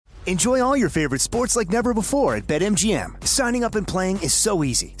Enjoy all your favorite sports like never before at BetMGM. Signing up and playing is so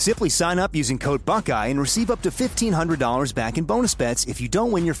easy. Simply sign up using code Buckeye and receive up to $1,500 back in bonus bets if you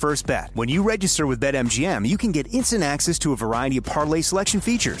don't win your first bet. When you register with BetMGM, you can get instant access to a variety of parlay selection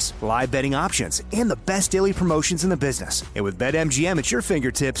features, live betting options, and the best daily promotions in the business. And with BetMGM at your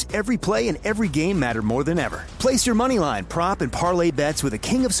fingertips, every play and every game matter more than ever. Place your moneyline, prop, and parlay bets with the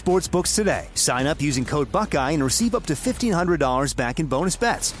king of sportsbooks today. Sign up using code Buckeye and receive up to $1,500 back in bonus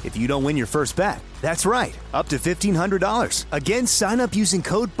bets if you don't win your first bet. That's right, up to $1,500. Again, sign up using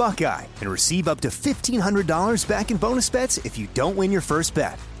code Buckeye and receive up to $1,500 back in bonus bets if you don't win your first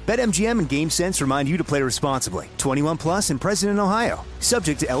bet. BetMGM and GameSense remind you to play responsibly. 21 plus and present in Ohio.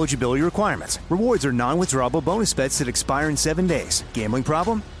 Subject to eligibility requirements. Rewards are non-withdrawable bonus bets that expire in 7 days. Gambling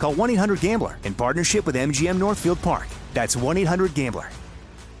problem? Call 1-800-GAMBLER in partnership with MGM Northfield Park. That's 1-800-GAMBLER.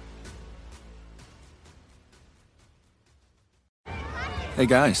 Hey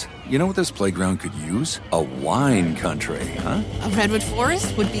guys, you know what this playground could use? A wine country, huh? A redwood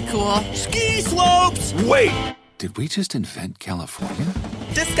forest would be cool. Ski slopes! Wait! Did we just invent California?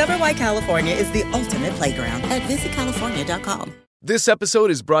 Discover why California is the ultimate playground at visitcalifornia.com. This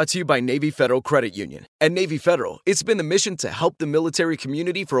episode is brought to you by Navy Federal Credit Union. At Navy Federal, it's been the mission to help the military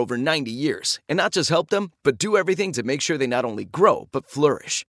community for over 90 years. And not just help them, but do everything to make sure they not only grow, but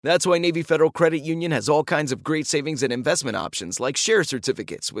flourish. That's why Navy Federal Credit Union has all kinds of great savings and investment options like share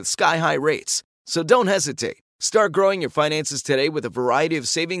certificates with sky-high rates. So don't hesitate. Start growing your finances today with a variety of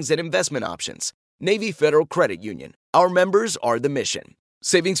savings and investment options. Navy Federal Credit Union. Our members are the mission.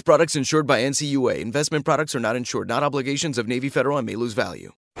 Savings products insured by NCUA. Investment products are not insured, not obligations of Navy Federal and may lose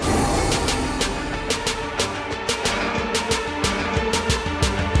value.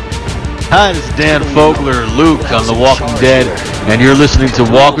 Hi, this is Dan Fogler, Luke on The Walking Dead, and you're listening to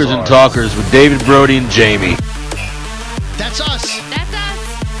Walkers and Talkers with David Brody and Jamie. That's us. That's us.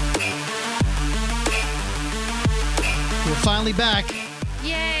 We're finally back.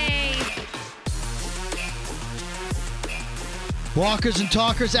 Yay. Walkers and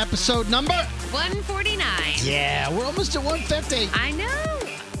Talkers episode number 149. Yeah, we're almost at 150. I know.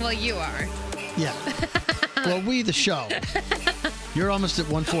 Well, you are. Yeah. Well, we the show. You're almost at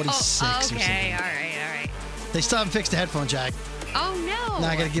 146 or something. Okay, all right. They still haven't fixed the headphone jack. Oh, no. Now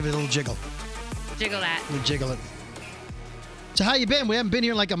I got to give it a little jiggle. Jiggle that. We jiggle it. So how you been? We haven't been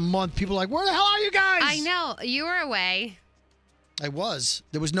here in like a month. People are like, where the hell are you guys? I know. You were away. I was.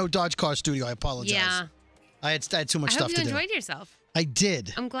 There was no Dodge Car Studio. I apologize. Yeah. I had too much stuff to do. I hope you enjoyed yourself. I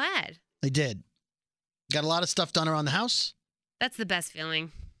did. I'm glad. I did. Got a lot of stuff done around the house. That's the best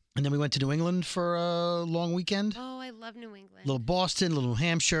feeling. And then we went to New England for a long weekend. Oh, I love New England. Little Boston, little New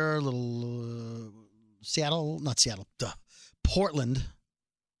Hampshire, little Portland,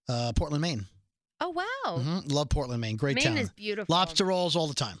 Maine. Oh, wow. Mm-hmm. Love Portland, Maine. Great town. Maine is beautiful. Lobster rolls all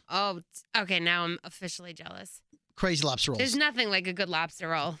the time. Oh, okay. Now I'm officially jealous. Crazy lobster rolls. There's nothing like a good lobster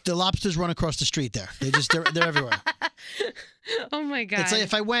roll. The lobsters run across the street there. They're everywhere. Oh, my God. It's like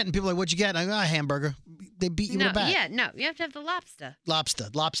if I went and people are like, what'd you get? I go, a hamburger. They beat you in the back. Yeah, no. You have to have the lobster. Lobster.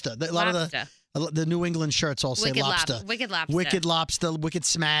 A lot of the New England shirts all say lobster. Wicked lobster. Wicked lobster. Wicked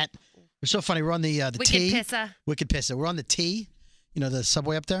smat. It's so funny. We're on the T. Wicked Pissa. We're on the T. You know, the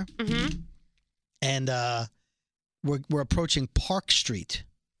subway up there? Mm-hmm. And we're approaching Park Street.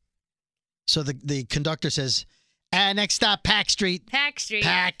 So the conductor says, next stop, Pack Street. Pack Street.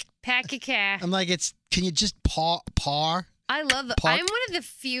 Pack your car. I'm like, can you just par? I love Park? I'm one of the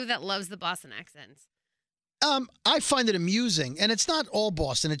few that loves the Boston accents. I find it amusing, and it's not all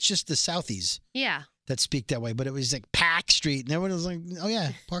Boston. It's just the Southies. Yeah. That speak that way. But it was like Pack Street, and everyone was like, oh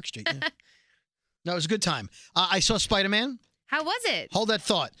yeah, Park Street. Yeah. No, it was a good time. I saw Spider-Man. How was it? Hold that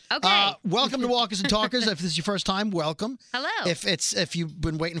thought. Okay. Welcome to Walkers and Talkers. If this is your first time, welcome. Hello. If you've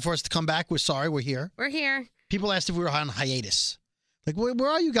been waiting for us to come back, we're sorry. We're here. We're here. People asked if we were on hiatus. Like, where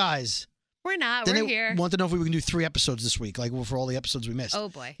are you guys? We're not. Then we're they here. Want to know if we can do 3 episodes this week, like for all the episodes we missed. Oh,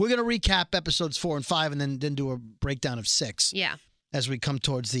 boy. We're going to recap episodes 4 and 5 and then do a breakdown of 6. Yeah. As we come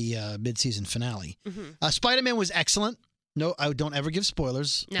towards the mid-season finale. Mm-hmm. Spider-Man was excellent. No, I don't ever give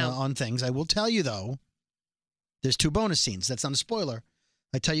spoilers on things. I will tell you, though, there's 2 bonus scenes. That's not a spoiler.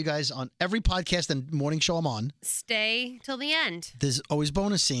 I tell you guys on every podcast and morning show I'm on. Stay till the end. There's always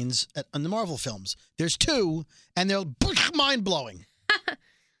bonus scenes on the Marvel films. There's 2, and they're mind-blowing.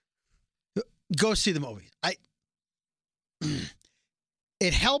 Go see the movie.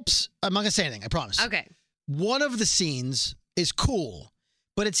 It helps. I'm not going to say anything, I promise. Okay. One of the scenes is cool,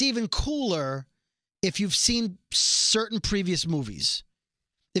 but it's even cooler if you've seen certain previous movies.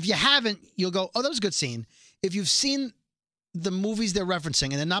 If you haven't, you'll go, oh, that was a good scene. If you've seen the movies they're referencing,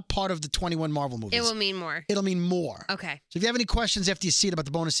 and they're not part of the 21 Marvel movies. It will mean more. It'll mean more. Okay. So if you have any questions after you see it about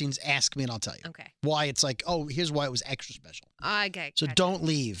the bonus scenes, ask me and I'll tell you. Okay. Why it's like, oh, here's why it was extra special. Okay. So don't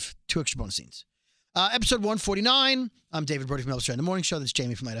leave. 2 extra bonus scenes. Episode 149. I'm David Brody from Elvis Duran, the morning show. That's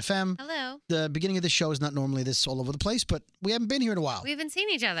Jamie from Light FM. Hello. The beginning of the show is not normally this all over the place, but we haven't been here in a while. We haven't seen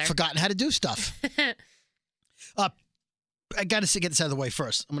each other. Forgotten how to do stuff. I got to get this out of the way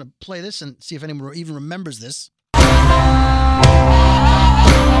first. I'm going to play this and see if anyone even remembers this.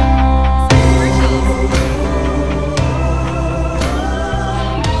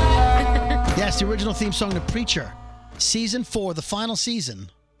 Yes, the original theme song to Preacher. Season 4, the final season,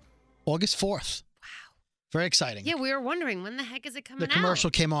 August 4th. Wow. Very exciting. Yeah, we were wondering, when the heck is it coming out? The commercial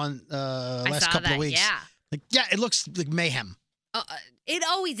came on last couple of weeks. Yeah. It looks like mayhem. It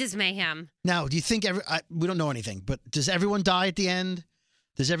always is mayhem. Now, do you think we don't know anything, but does everyone die at the end?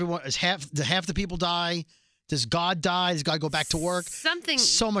 Does half the people die? Does God die? Does God go back to work?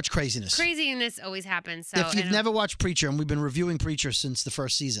 So much craziness. Craziness always happens. So if you've never watched Preacher, and we've been reviewing Preacher since the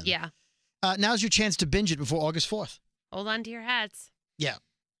first season. Yeah. Now's your chance to binge it before August 4th. Hold on to your hats. Yeah.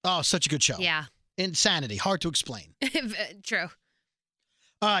 Oh, such a good show. Yeah. Insanity. Hard to explain. True.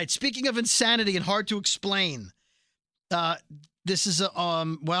 All right. Speaking of insanity and hard to explain, this is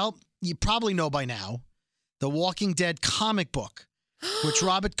well, you probably know by now, the Walking Dead comic book, which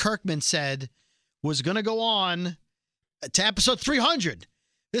Robert Kirkman said was going to go on to episode 300.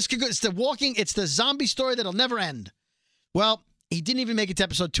 This could go. It's the zombie story that'll never end. Well, he didn't even make it to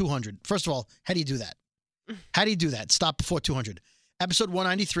episode 200. First of all, how do you do that? How do you do that? Stop before 200. Episode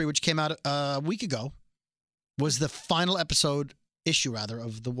 193, which came out a week ago, was the final issue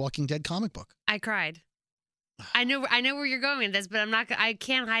of the Walking Dead comic book. I cried. I know where you're going with this, but I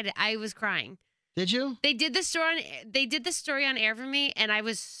can't hide it. I was crying. Did you? They did the story on air for me, and I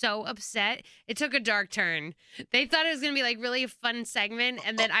was so upset. It took a dark turn. They thought it was going to be like really a fun segment,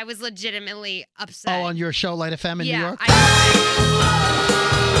 and then I was legitimately upset. Oh, on your show, Light FM in New York? And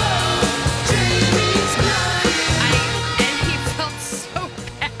he felt so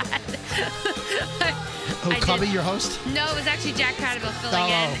bad. Cubby, your host? No, it was actually Jack Cradaville filling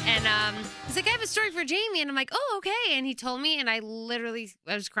in, and he's like, I have a story for Jamie, and I'm like, oh, okay, and he told me, and I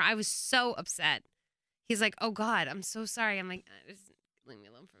was crying. I was so upset. He's like, oh God, I'm so sorry. I'm like, just leave me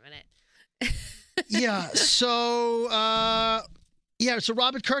alone for a minute. Yeah. So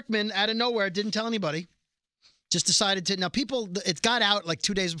Robert Kirkman out of nowhere didn't tell anybody. Just decided to. Now it got out like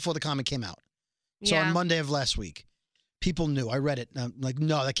 2 days before the comic came out. So on Monday of last week, people knew. I read it. I'm like,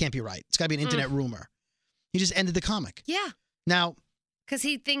 no, that can't be right. It's got to be an internet rumor. He just ended the comic. Yeah. Now. Because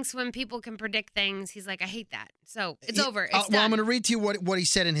he thinks when people can predict things, he's like, I hate that. So it's over. It's done. Well, I'm going to read to you what he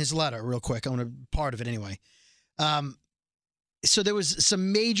said in his letter real quick. I want to part of it anyway. So there was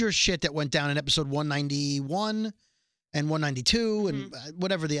some major shit that went down in episode 191 and 192 and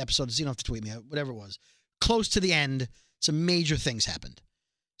whatever the episode is. You don't have to tweet me, whatever it was. Close to the end, some major things happened.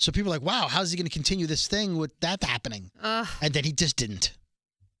 So people are like, wow, how's he going to continue this thing with that happening? And then he just didn't.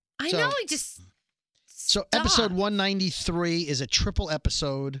 I know, he just... So episode 193 is a triple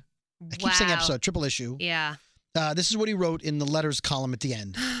episode. I keep saying episode, triple issue. Yeah. This is what he wrote in the letters column at the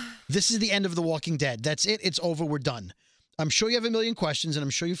end. This is the end of The Walking Dead. That's it. It's over. We're done. I'm sure you have a million questions, and I'm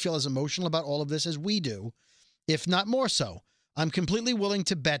sure you feel as emotional about all of this as we do, if not more so. I'm completely willing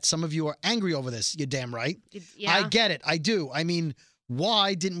to bet some of you are angry over this. You're damn right. Yeah. I get it. I do. I mean,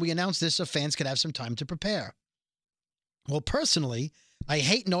 why didn't we announce this so fans could have some time to prepare? Well, personally, I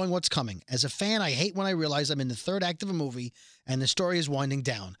hate knowing what's coming. As a fan, I hate when I realize I'm in the third act of a movie and the story is winding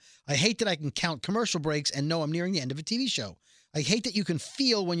down. I hate that I can count commercial breaks and know I'm nearing the end of a TV show. I hate that you can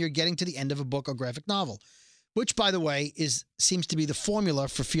feel when you're getting to the end of a book or graphic novel, which, by the way, seems to be the formula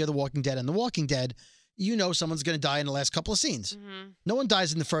for Fear the Walking Dead and The Walking Dead. You know someone's going to die in the last couple of scenes. Mm-hmm. No one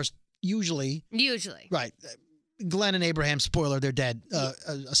dies in the first, usually. Right. Glenn and Abraham, spoiler, they're dead.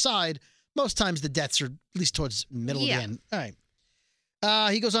 Aside, most times the deaths are at least towards the middle of the end. All right.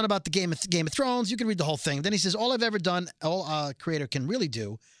 He goes on about the Game of Thrones. You can read the whole thing. Then he says, all I've ever done, all a creator can really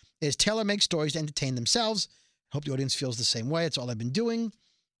do, is tailor-make stories to entertain themselves. Hope the audience feels the same way. It's all I've been doing.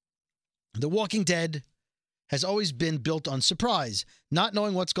 The Walking Dead has always been built on surprise, not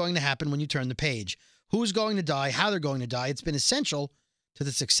knowing what's going to happen when you turn the page. Who's going to die, how they're going to die. It's been essential to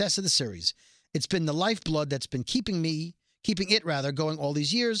the success of the series. It's been the lifeblood that's been keeping it going all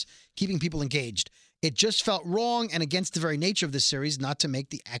these years, keeping people engaged. It just felt wrong and against the very nature of this series not to make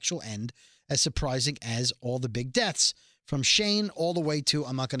the actual end as surprising as all the big deaths, from Shane all the way to,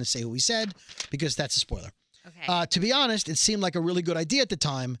 I'm not going to say who he said, because that's a spoiler. Okay. To be honest, it seemed like a really good idea at the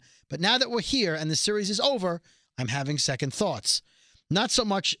time, but now that we're here and the series is over, I'm having second thoughts. Not so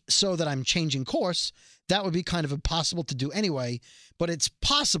much so that I'm changing course. That would be kind of impossible to do anyway. But it's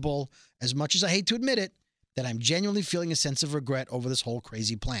possible, as much as I hate to admit it, that I'm genuinely feeling a sense of regret over this whole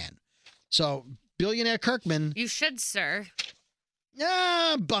crazy plan. So, billionaire Kirkman. You should, sir.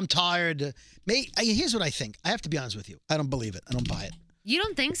 Yeah, I'm tired. Here's what I think. I have to be honest with you. I don't believe it. I don't buy it. You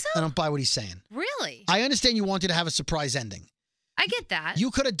don't think so? I don't buy what he's saying. Really? I understand you wanted to have a surprise ending. I get that.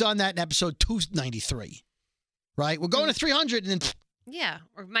 You could have done that in episode 293, right? We're going to 300 and then... Yeah,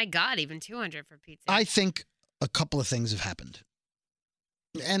 or my God, even 200 for pizza. I think a couple of things have happened.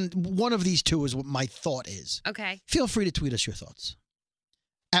 And one of these two is what my thought is. Okay. Feel free to tweet us your thoughts.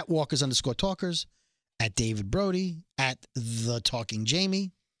 At Walkers_Talkers, at David Brody, at The Talking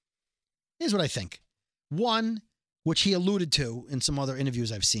Jamie. Here's what I think. One, which he alluded to in some other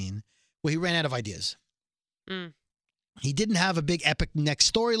interviews I've seen, where he ran out of ideas. Mm. He didn't have a big epic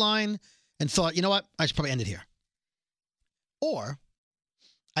next storyline and thought, you know what, I should probably end it here. Or,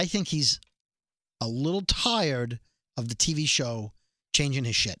 I think he's a little tired of the TV show changing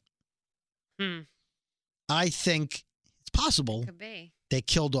his shit. I think it's possible Could be. they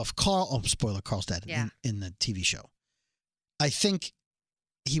killed off Carl. Oh, spoiler, Carl's dead Yeah. in the TV show. I think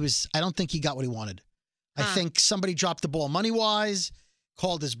I don't think he got what he wanted. I think somebody dropped the ball money-wise,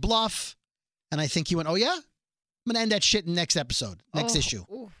 called his bluff, and I think he went, oh yeah? I'm going to end that shit in next episode, next issue.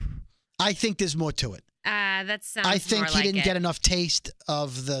 Ooh. I think there's more to it. That sounds I think more he like didn't it. get enough taste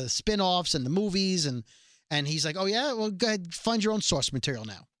of the spin-offs and the movies, and he's like, oh yeah, well go ahead, find your own source material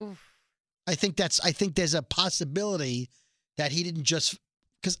now. Oof. I think there's a possibility that he didn't just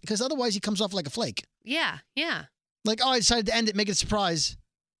because otherwise he comes off like a flake. Yeah, yeah. Like, oh, I decided to end it, make it a surprise.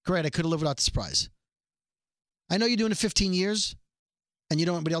 Great, I could have lived without the surprise. I know you're doing it 15 years, and you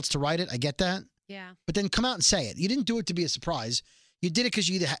don't want anybody else to write it. I get that. Yeah. But then come out and say it. You didn't do it to be a surprise. You did it because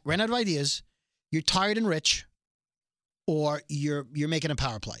you either ran out of ideas, you're tired and rich, or you're making a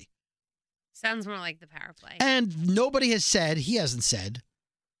power play. Sounds more like the power play. And nobody has said, he hasn't said,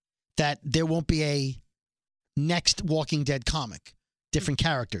 that there won't be a next Walking Dead comic, different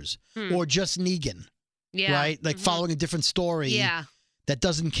characters, or just Negan, Yeah. right? Like following a different story Yeah. that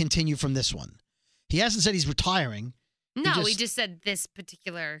doesn't continue from this one. He hasn't said he's retiring. No, he just said this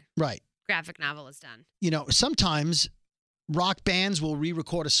particular Right. graphic novel is done. You know, sometimes rock bands will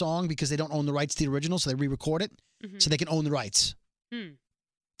re-record a song because they don't own the rights to the original, so they re-record it so they can own the rights.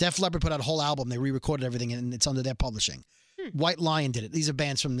 Def Leppard put out a whole album. They re-recorded everything, and it's under their publishing. White Lion did it. These are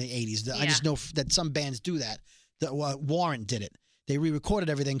bands from the 80s. I just know that some bands do that. Warrant did it. They re-recorded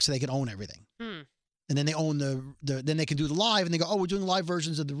everything so they can own everything. And then they own then they can do the live, and they go, oh, we're doing live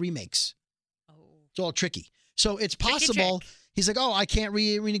versions of the remakes. Oh. It's all tricky. So it's possible. He's like, oh, I can't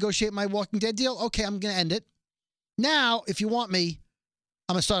renegotiate my Walking Dead deal. Okay, I'm going to end it. Now, if you want me,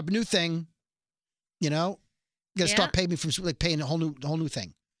 I'm going to start up a new thing. You know, you got to start paying me from like paying a whole new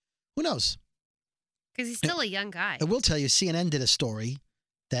thing. Who knows? Because he's still a young guy. I will tell you, CNN did a story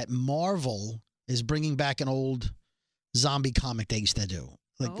that Marvel is bringing back an old zombie comic they used to do.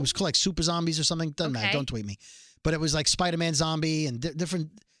 Like it was called like Super Zombies or something. Doesn't matter. Don't tweet me. But it was like Spider-Man zombie and different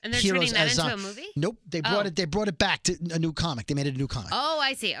And they're heroes turning that as into a movie? Nope. They brought it back to a new comic. They made it a new comic. Oh,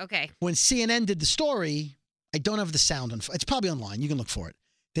 I see. Okay. When CNN did the story, I don't have the sound on. It's probably online. You can look for it.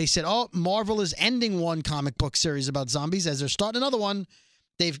 They said, "Oh, Marvel is ending one comic book series about zombies as they're starting another one.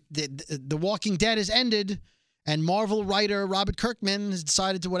 The Walking Dead has ended, and Marvel writer Robert Kirkman has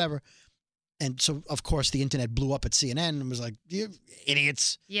decided to whatever." And so, of course, the internet blew up at CNN and was like, "You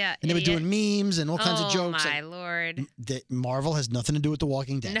idiots!" Yeah, and they were doing memes and all kinds of jokes. Oh my lord! Marvel has nothing to do with The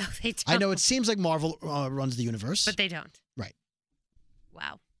Walking Dead. No, they don't. I know it seems like Marvel runs the universe, but they don't. Right.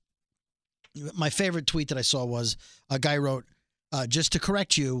 Wow. My favorite tweet that I saw was a guy wrote, just to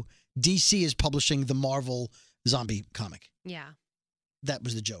correct you, DC is publishing the Marvel zombie comic. Yeah. That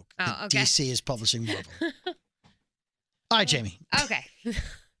was the joke. Oh, okay. DC is publishing Marvel. All right, Jamie. Okay.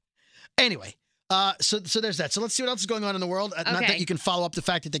 Anyway, so there's that. So let's see what else is going on in the world. Not that you can follow up the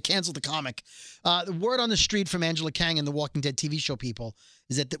fact that they canceled the comic. The word on the street from Angela Kang and the Walking Dead TV show people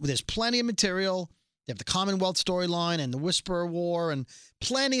is that there's plenty of material. They have the Commonwealth storyline and the Whisperer War and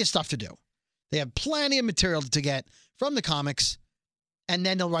plenty of stuff to do. They have plenty of material to get from the comics, and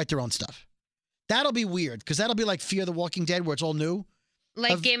then they'll write their own stuff. That'll be weird, because that'll be like Fear the Walking Dead, where it's all new.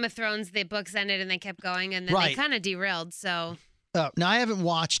 Like Game of Thrones, the books ended and they kept going, and then they kind of derailed, so... Now, I haven't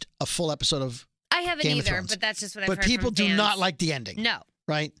watched a full episode of I haven't Game of either, Thrones, but that's just what I've heard But people from do fans. not like the ending. No.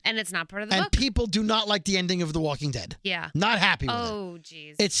 Right? And it's not part of the And book. people do not like the ending of The Walking Dead. Yeah. Not happy with it. Oh,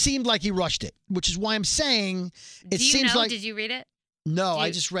 jeez. It seemed like he rushed it, which is why I'm saying it Do you seems know? like... Did you read it? No, I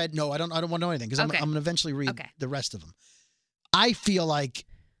just read... No, I don't want to know anything, because I'm going to eventually read the rest of them. I feel like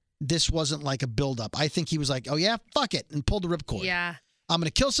this wasn't like a build-up. I think he was like, oh, yeah, fuck it, and pulled the ripcord. Yeah. I'm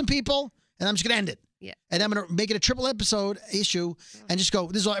going to kill some people, and I'm just going to end it. Yeah. And I'm going to make it a triple episode issue and just go,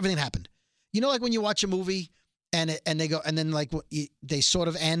 this is all, everything that happened. You know, like when you watch a movie and they go, and then like they sort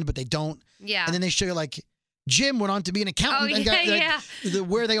of end, but they don't. Yeah. And then they show you like, Jim went on to be an accountant. Oh, and yeah, got,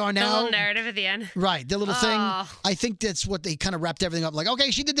 where they are now. The little narrative at the end. Right. The little thing. Oh. I think that's what they kind of wrapped everything up. Like, okay,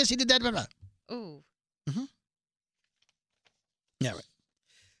 she did this, he did that. Blah, blah. Ooh. Mm-hmm. Yeah,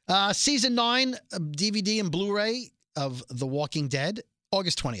 right. Season 9 DVD and Blu-ray of The Walking Dead,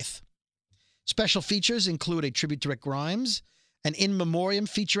 August 20th. Special features include a tribute to Rick Grimes, an in memoriam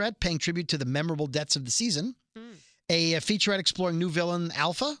featurette paying tribute to the memorable deaths of the season, a featurette exploring new villain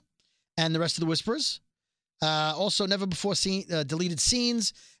Alpha and the rest of the Whisperers, also never before seen deleted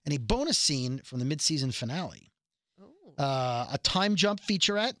scenes, and a bonus scene from the mid-season finale. A time jump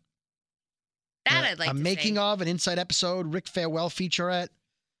featurette. That I'd like to see. A making of, an inside episode, Rick Farewell featurette,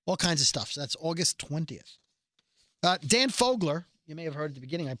 all kinds of stuff. So that's August 20th. Dan Fogler, you may have heard at the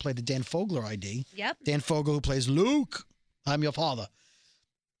beginning, I played the Dan Fogler ID. Yep. Dan Fogler, who plays Luke, I'm your father.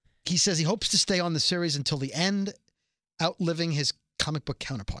 He says he hopes to stay on the series until the end, outliving his comic book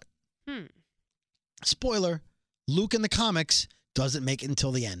counterpart. Spoiler, Luke in the comics doesn't make it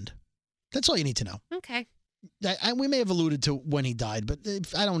until the end. That's all you need to know. Okay. We may have alluded to when he died, but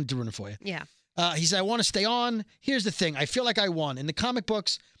I don't want to ruin it for you. Yeah. He said, I want to stay on. Here's the thing. I feel like I won. In the comic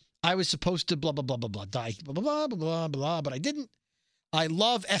books, I was supposed to blah, blah, blah, blah, blah, die, blah, blah, blah, blah, blah, blah, but I didn't. I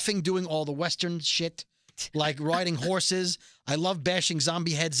love effing doing all the Western shit, like riding horses. I love bashing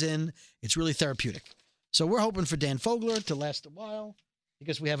zombie heads in. It's really therapeutic. So we're hoping for Dan Fogler to last a while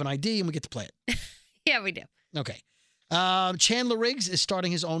because we have an ID and we get to play it. Yeah, we do. Okay. Chandler Riggs is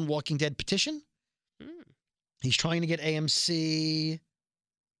starting his own Walking Dead petition. He's trying to get AMC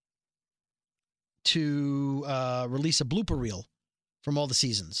to release a blooper reel from all the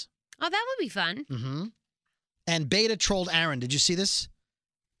seasons. Oh, that would be fun. Mm-hmm. And Beta trolled Aaron. Did you see this?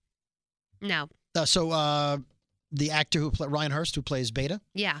 No. The actor Ryan Hurst, who plays Beta.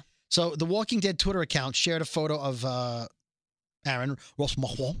 Yeah. So the Walking Dead Twitter account shared a photo of Aaron Ross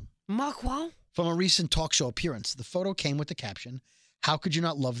Marquand from a recent talk show appearance. The photo came with the caption, "How could you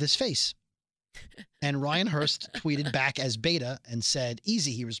not love this face?" And Ryan Hurst tweeted back as Beta and said,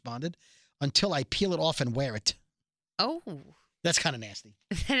 "Easy," he responded, "until I peel it off and wear it." Oh. That's kind of nasty.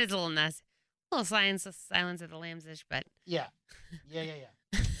 That is a little nasty. A little silence of the lambs-ish, but... Yeah.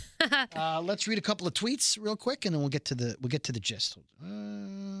 Let's read a couple of tweets real quick, and then we'll get to the gist.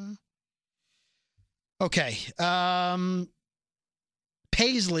 Okay.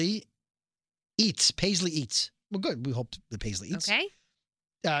 Paisley eats. Well, good. We hope the Paisley eats. Okay.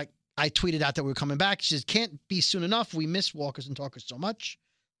 I tweeted out that we were coming back. She says, "Can't be soon enough. We miss Walkers and Talkers so much."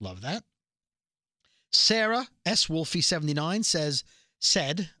 Love that. Sarah S. Wolfie79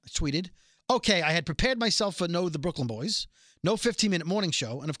 tweeted, "Okay, I had prepared myself for no The Brooklyn Boys, no 15-minute morning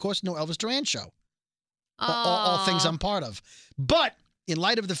show, and of course no Elvis Duran show. All things I'm part of. But in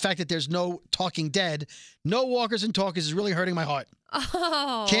light of the fact that there's no Talking Dead, no Walkers and Talkers is really hurting my heart.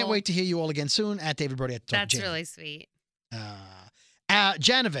 Oh. Can't wait to hear you all again soon. At David Brody at Talk That's Jam." really sweet.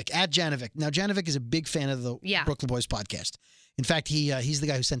 Janovic, at Janovic. Now, Janovic is a big fan of the Brooklyn Boys podcast. In fact, he's the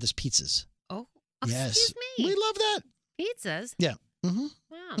guy who sent us pizzas. Oh, yes. Excuse me. We love that. Pizzas? Yeah. Mm-hmm.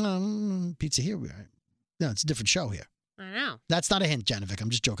 Wow. Pizza here. No, it's a different show here. I know. That's not a hint, Janovic. I'm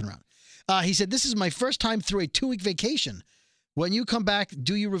just joking around. He said, "This is my first time through a 2-week vacation. When you come back,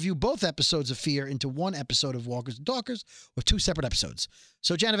 do you review both episodes of Fear into one episode of Walkers and Talkers or 2 separate episodes?"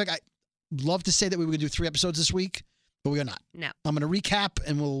 So, Janovic, I'd love to say that we were going to do 3 episodes this week, but we are not. No. I'm going to recap,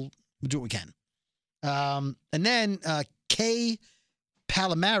 and we'll do what we can. And then Kay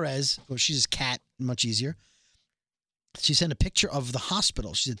Palomares, she's a cat, much easier. She sent a picture of the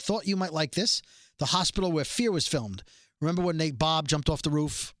hospital. She said, "Thought you might like this. The hospital where Fear was filmed. Remember when Bob jumped off the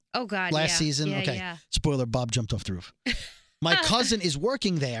roof? Oh, God, last season? Yeah, okay. Yeah. Spoiler, Bob jumped off the roof. My cousin is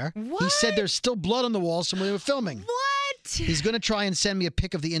working there. What? He said there's still blood on the walls from when they were filming. What? He's going to try and send me a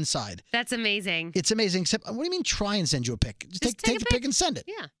pic of the inside." That's amazing. It's amazing. Except, what do you mean try and send you a pic? Just take the pic and send it.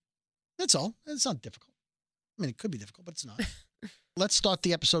 Yeah. That's all. It's not difficult. I mean, it could be difficult, but it's not. Let's start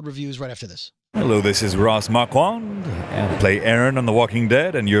the episode reviews right after this. Hello, this is Ross Marquand. I play Aaron on The Walking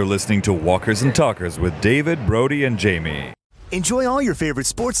Dead, and you're listening to Walkers and Talkers with David, Brody, and Jamie. Enjoy all your favorite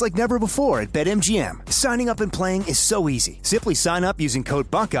sports like never before at BetMGM. Signing up and playing is so easy. Simply sign up using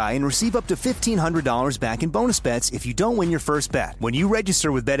code Buckeye and receive up to $1,500 back in bonus bets if you don't win your first bet. When you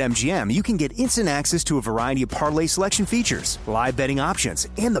register with BetMGM, you can get instant access to a variety of parlay selection features, live betting options,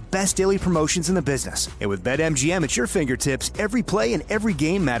 and the best daily promotions in the business. And with BetMGM at your fingertips, every play and every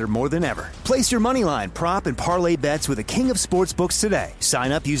game matter more than ever. Place your moneyline, prop, and parlay bets with the king of sportsbooks today.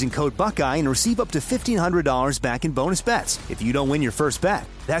 Sign up using code Buckeye and receive up to $1,500 back in bonus bets if you don't win your first bet.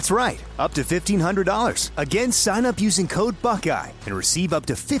 That's right, up to $1,500. Again, sign up using code Buckeye and receive up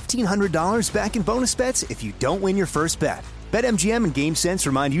to $1,500 back in bonus bets if you don't win your first bet. BetMGM and GameSense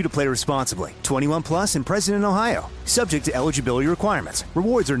remind you to play responsibly. 21 plus and present in Ohio. Subject to eligibility requirements.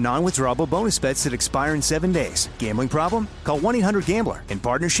 Rewards are non-withdrawable bonus bets that expire in 7 days. Gambling problem? Call 1-800-GAMBLER in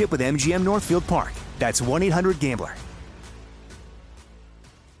partnership with MGM Northfield Park. That's 1-800-GAMBLER.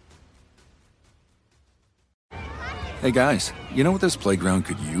 Hey guys, you know what this playground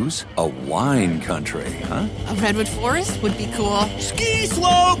could use? A wine country, huh? A redwood forest would be cool. Ski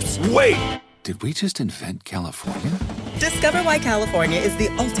slopes! Wait! Did we just invent California? Discover why California is the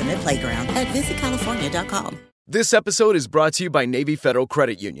ultimate playground at visitcalifornia.com. This episode is brought to you by Navy Federal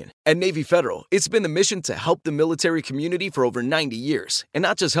Credit Union. At Navy Federal, it's been the mission to help the military community for over 90 years. And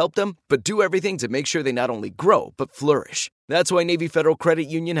not just help them, but do everything to make sure they not only grow, but flourish. That's why Navy Federal Credit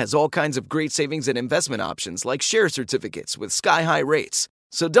Union has all kinds of great savings and investment options like share certificates with sky-high rates.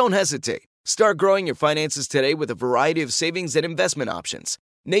 So don't hesitate. Start growing your finances today with a variety of savings and investment options.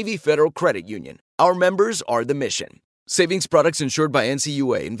 Navy Federal Credit Union. Our members are the mission. Savings products insured by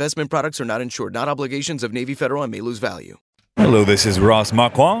NCUA. Investment products are not insured, not obligations of Navy Federal and may lose value. Hello, this is Ross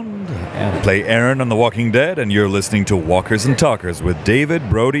Marquand, and play Aaron on The Walking Dead, and you're listening to Walkers and Talkers with David,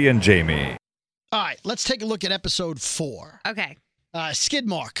 Brody, and Jamie. All right, let's take a look at episode 4. Okay.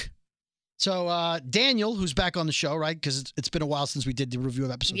 Skidmark. So Daniel, who's back on the show, right, because it's been a while since we did the review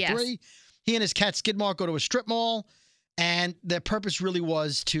of episode 3, he and his cat Skidmark go to a strip mall, and their purpose really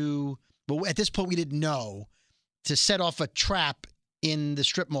was to, well, at this point we didn't know, to set off a trap in the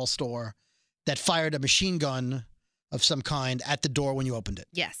strip mall store that fired a machine gun of some kind at the door when you opened it.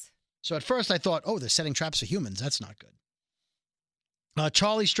 Yes. So at first I thought, oh, they're setting traps for humans. That's not good.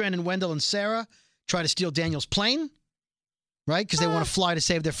 Charlie, Strand, and Wendell and Sarah try to steal Daniel's plane, right? Because they want to fly to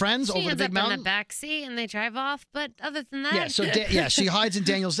save their friends over the big mountain. In the back seat and they drive off. But other than that, yeah. So she hides in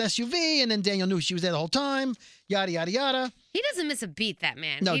Daniel's SUV, and then Daniel knew she was there the whole time. Yada yada yada. He doesn't miss a beat, that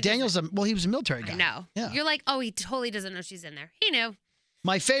man. No, Daniel's he was a military guy. I know. Yeah. You're like, oh, he totally doesn't know she's in there. He knew.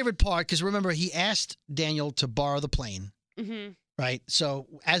 My favorite part, because remember, he asked Daniel to borrow the plane. Mm-hmm. Right. So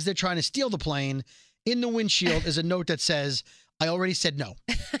as they're trying to steal the plane, in the windshield is a note that says, "I already said no."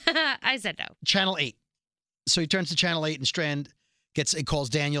 I said no. Channel 8. So he turns to Channel 8, and Strand calls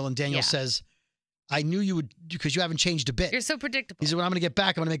Daniel, and Daniel says, "I knew you would, because you haven't changed a bit." You're so predictable. He said, "When I'm going to get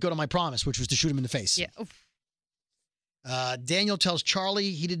back, I'm going to make good on my promise," which was to shoot him in the face. Yeah. Oof. Daniel tells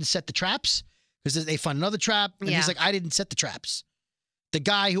Charlie he didn't set the traps because they find another trap, and he's like, "I didn't set the traps. The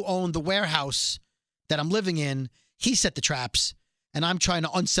guy who owned the warehouse that I'm living in, he set the traps, and I'm trying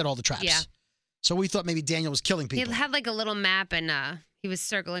to unset all the traps." Yeah. So we thought maybe Daniel was killing people. He had like a little map, and he was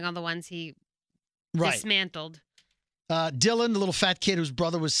circling all the ones he dismantled. Dylan, the little fat kid whose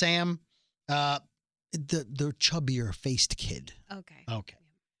brother was Sam, the chubbier faced kid. Okay.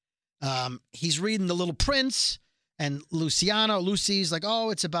 He's reading The Little Prince, and Lucy's like, oh,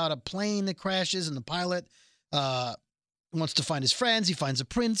 it's about a plane that crashes, and the pilot wants to find his friends. He finds a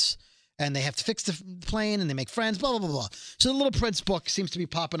prince, and they have to fix the plane, and they make friends, blah, blah, blah, blah. So the Little Prince book seems to be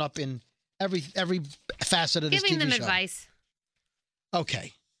popping up in every facet of this TV show. Giving them advice.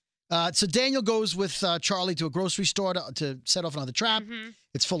 Okay. So Daniel goes with Charlie to a grocery store to set off another trap. Mm-hmm.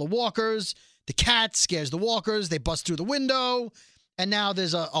 It's full of walkers. The cat scares the walkers. They bust through the window. And now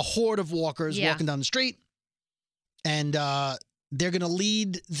there's a horde of walkers walking down the street. And they're going to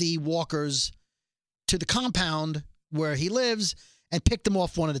lead the walkers to the compound where he lives and pick them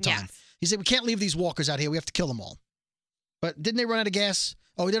off one at a time. Yes. He said, we can't leave these walkers out here. We have to kill them all. But didn't they run out of gas?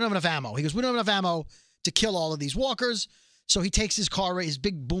 Oh, we didn't have enough ammo. He goes, we don't have enough ammo to kill all of these walkers. So he takes his car, his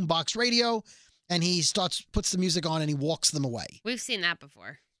big boombox radio, and he puts the music on, and he walks them away. We've seen that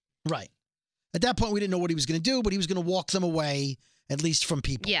before. Right. At that point, we didn't know what he was going to do, but he was going to walk them away, at least from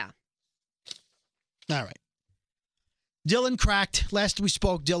people. Yeah. All right. Dylan cracked. Last we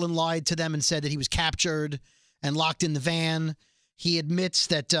spoke, Dylan lied to them and said that he was captured and locked in the van. He admits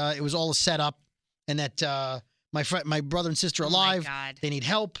that it was all a setup and that my brother and sister are alive. My God. They need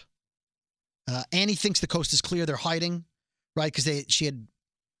help. Annie thinks the coast is clear. They're hiding, right? Because she had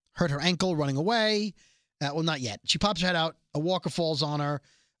hurt her ankle running away. Well, not yet. She pops her head out. A walker falls on her.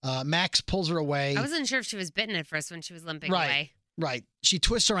 Max pulls her away. I wasn't sure if she was bitten at first when she was limping Right. away. Right. She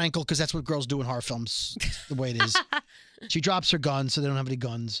twists her ankle because that's what girls do in horror films, the way it is. She drops her gun, so they don't have any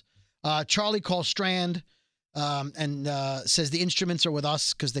guns. Charlie calls Strand and says the instruments are with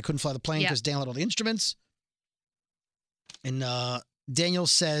us because they couldn't fly the plane because Daniel had all the instruments. And Daniel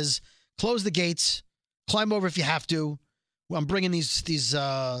says, close the gates, climb over if you have to. I'm bringing these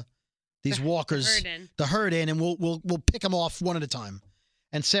walkers, the herd in, and we'll pick them off one at a time.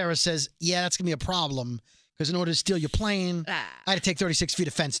 And Sarah says, yeah, that's going to be a problem because in order to steal your plane, I had to take 36 feet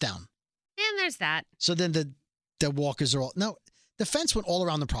of fence down. And there's that. So then the walkers are all... No, the fence went all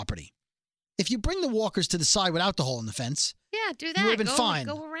around the property. If you bring the walkers to the side without the hole in the fence... Yeah, do that. You would have been fine.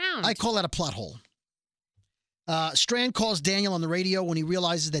 Go around. I call that a plot hole. Strand calls Daniel on the radio when he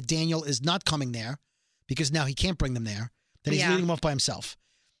realizes that Daniel is not coming there because now he can't bring them there, that he's leading them off by himself.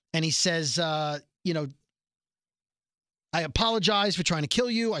 And he says, I apologize for trying to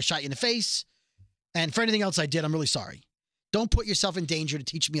kill you. I shot you in the face. And for anything else I did, I'm really sorry. Don't put yourself in danger to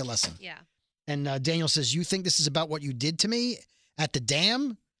teach me a lesson. Yeah. And Daniel says, you think this is about what you did to me at the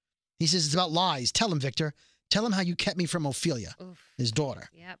dam? He says, it's about lies. Tell him, Victor. Tell him how you kept me from Ophelia, his daughter.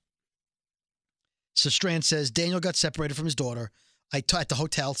 Yep. So Strand says, Daniel got separated from his daughter at the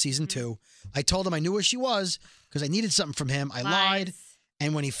hotel, season 2. I told him I knew where she was because I needed something from him. I lied.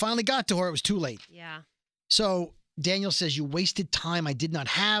 And when he finally got to her, it was too late. Yeah. So Daniel says, you wasted time I did not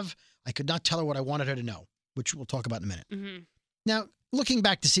have. I could not tell her what I wanted her to know, which we'll talk about in a minute. Mm-hmm. Now, looking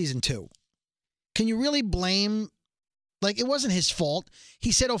back to season 2, can you really blame, like, it wasn't his fault.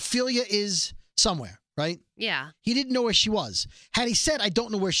 He said Ophelia is somewhere, right? Yeah. He didn't know where she was. Had he said, I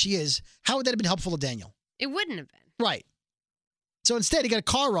don't know where she is, how would that have been helpful to Daniel? It wouldn't have been. Right. So instead, he got a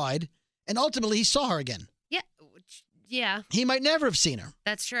car ride, and ultimately, he saw her again. Yeah. Yeah. He might never have seen her.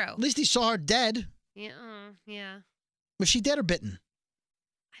 That's true. At least he saw her dead. Yeah. Yeah. Was she dead or bitten?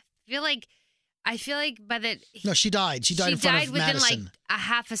 I feel like by the... No, she died. She died in front of Madison. within like a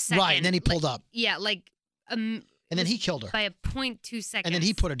half a second. Right, and then he pulled up. Yeah, like... and then he killed her. By a 0.2 seconds. And then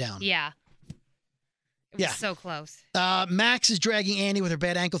he put her down. Yeah. It was so close. Max is dragging Annie with her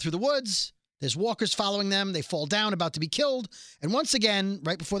bad ankle through the woods. There's walkers following them. They fall down, about to be killed. And once again,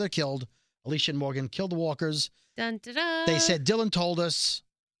 right before they're killed, Alicia and Morgan killed the walkers. Dun, dun, dun. They said, Dylan told us.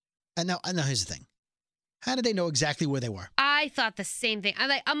 And now here's the thing. How did they know exactly where they were? I thought the same thing.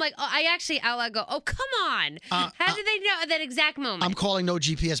 I'm like, I actually out loud go, oh, come on. How did they know at that exact moment? I'm calling no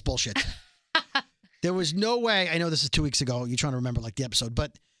GPS bullshit. There was no way. I know this is 2 weeks ago. You're trying to remember like the episode,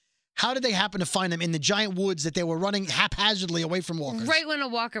 but how did they happen to find them in the giant woods that they were running haphazardly away from walkers? Right when a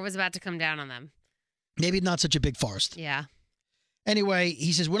walker was about to come down on them. Maybe not such a big forest. Yeah. Anyway,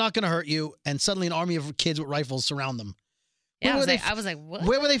 he says, we're not going to hurt you. And suddenly an army of kids with rifles surround them. Yeah, I was like, what?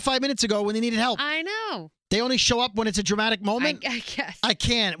 Where were they 5 minutes ago when they needed help? I know. They only show up when it's a dramatic moment? I guess. I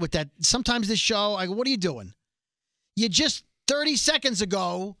can't with that. Sometimes this show, I go, what are you doing? You just 30 seconds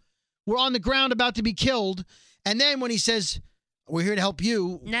ago were on the ground about to be killed. And then when he says, we're here to help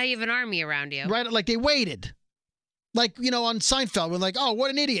you. Now you have an army around you. Right, like they waited. Like, on Seinfeld, we're like, oh,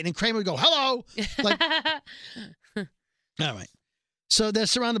 what an idiot. And Kramer would go, hello. Like, all right. So they're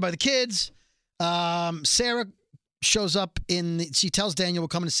surrounded by the kids. Sarah shows up she tells Daniel, we're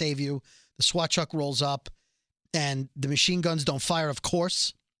coming to save you. The SWAT truck rolls up and the machine guns don't fire, of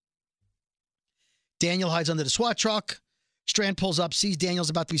course. Daniel hides under the SWAT truck. Strand pulls up, sees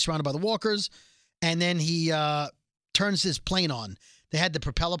Daniel's about to be surrounded by the walkers. And then he turns his plane on. They had the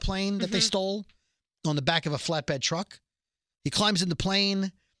propeller plane that they stole on the back of a flatbed truck. He climbs in the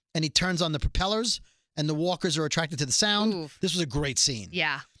plane and he turns on the propellers and the walkers are attracted to the sound. Oof. This was a great scene.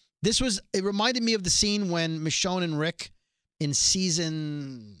 Yeah. It reminded me of the scene when Michonne and Rick in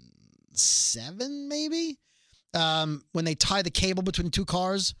season 7, maybe, when they tie the cable between the two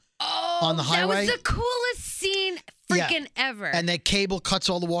cars on the highway. That was the coolest scene freaking ever. And that cable cuts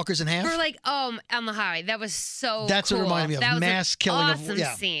all the walkers in half. We're like, on the highway. That was so That's cool. what reminded me of. That was Mass killing of awesome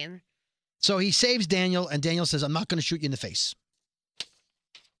scene. So he saves Daniel, and Daniel says, I'm not going to shoot you in the face.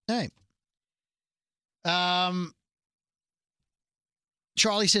 All right.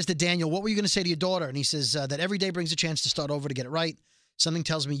 Charlie says to Daniel, what were you going to say to your daughter? And he says that every day brings a chance to start over to get it right. Something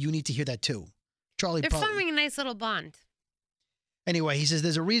tells me you need to hear that too. Charlie, they're forming a nice little bond. Anyway, he says,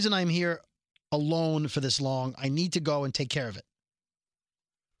 there's a reason I'm here alone for this long. I need to go and take care of it.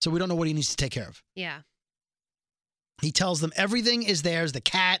 So we don't know what he needs to take care of. Yeah. He tells them everything is theirs. The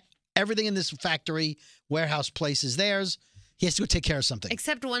cat, everything in this factory, warehouse place is theirs. He has to go take care of something.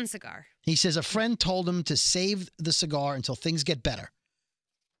 Except one cigar. He says a friend told him to save the cigar until things get better.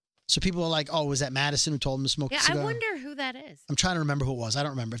 So people are like, oh, was that Madison who told him to smoke the cigar? I wonder who that is. I'm trying to remember who it was. I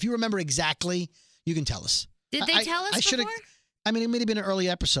don't remember. If you remember exactly, you can tell us. Did they tell us before? I mean, it may have been an early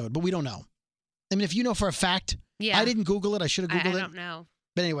episode, but we don't know. I mean, if you know for a fact, Yeah. I didn't Google it. I should have Googled I it. don't know.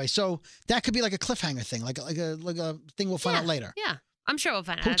 But anyway, so that could be like a cliffhanger thing, like a thing we'll find out later. Yeah. I'm sure we'll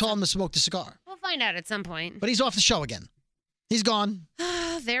find out. Who told him to smoke the cigar? We'll find out at some point. But he's off the show again. He's gone.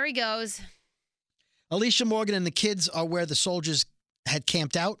 There he goes. Alicia Morgan and the kids are where the soldiers had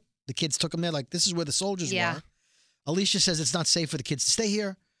camped out. The kids took them there, like, this is where the soldiers were. Alicia says it's not safe for the kids to stay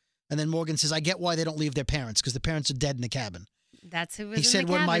here. And then Morgan says, I get why they don't leave their parents, because the parents are dead in the cabin. That's who was He in said,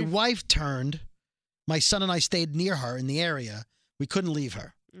 the when my cabin. wife turned, my son and I stayed near her in the area. We couldn't leave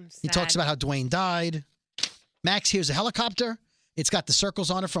her. He talks about how Dwayne died. Max hears a helicopter. It's got the circles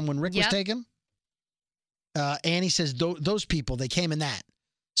on it from when Rick was taken. Annie says those people, they came in that.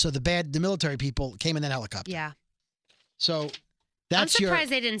 So the military people came in that helicopter. Yeah. So I'm that's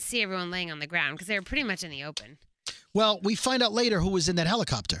surprised they didn't see everyone laying on the ground because they were pretty much in the open. Well, we find out later who was in that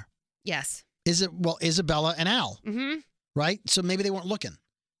helicopter. Yes. Isabella and Al. Mm-hmm. Right? So maybe they weren't looking.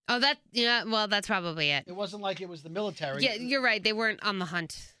 Oh, well, that's probably it. It wasn't like it was the military. Yeah, you're right. They weren't on the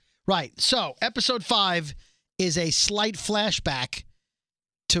hunt. Right. So episode 5 is a slight flashback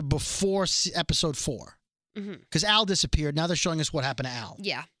to before episode 4. Because Al disappeared. Now they're showing us what happened to Al.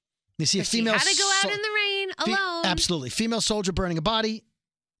 Yeah. You see a female. She had to go out in the rain alone. Absolutely. Female soldier burning a body,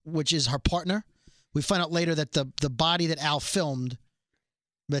 which is her partner. We find out later that the body that Al filmed,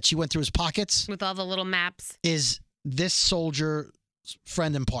 that she went through his pockets, with all the little maps, is this soldier's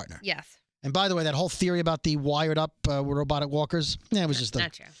friend and partner. Yes. And by the way, that whole theory about the wired up robotic walkers, it was just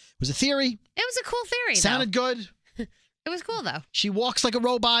not true. It was a theory. It was a cool theory. Sounded good. It was cool though. She walks like a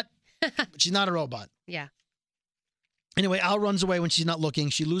robot, but she's not a robot. Yeah. Anyway, Al runs away when she's not looking.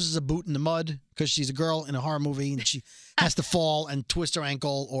 She loses a boot in the mud because she's a girl in a horror movie and she has to fall and twist her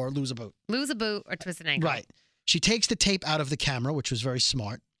ankle or lose a boot. Lose a boot or twist an ankle. Right. She takes the tape out of the camera, which was very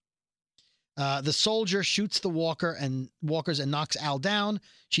smart. The soldier shoots the walkers and knocks Al down.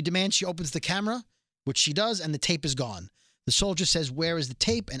 She demands she opens the camera, which she does, and the tape is gone. The soldier says, "Where is the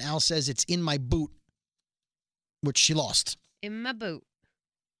tape?" And Al says, "It's in my boot," which she lost. In my boot.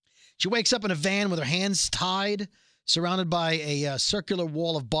 She wakes up in a van with her hands tied, surrounded by a circular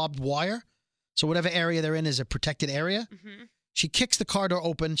wall of barbed wire. So whatever area they're in is a protected area. Mm-hmm. She kicks the car door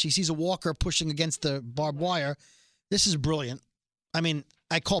open. She sees a walker pushing against the barbed wire. This is brilliant. I mean,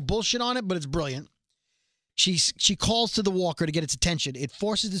 I call bullshit on it, but it's brilliant. She calls to the walker to get its attention. It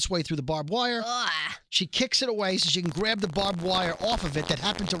forces its way through the barbed wire. Ugh. She kicks it away so she can grab the barbed wire off of it that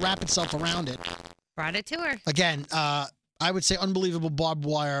happened to wrap itself around it. Brought it to her. Again, I would say unbelievable barbed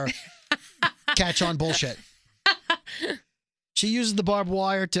wire catch-on bullshit. She uses the barbed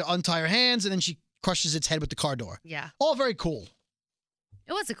wire to untie her hands, and then she crushes its head with the car door. Yeah. All very cool.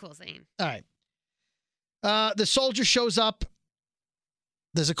 It was a cool scene. All right. The soldier shows up.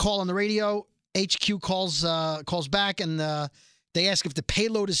 There's a call on the radio. HQ calls back, and they ask if the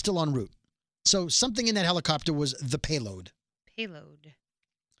payload is still en route. So something in that helicopter was the payload. Payload.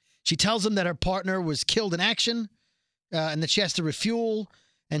 She tells them that her partner was killed in action, and that she has to refuel.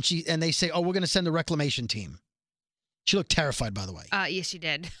 And they say, "Oh, we're going to send a reclamation team." She looked terrified, by the way. Yes, she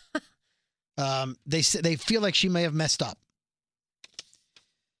did. They feel like she may have messed up.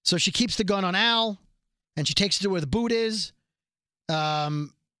 So she keeps the gun on Al, and she takes it to where the boot is, and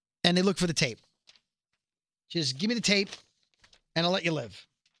they look for the tape. She says, "Give me the tape, and I'll let you live."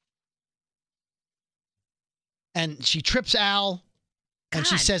 And she trips Al, and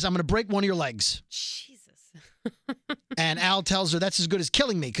she says, "I'm going to break one of your legs." Jesus. And Al tells her, "That's as good as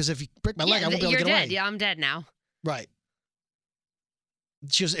killing me, because if you break my leg, I won't be able to You're get dead. away." Yeah, I'm dead now. Right.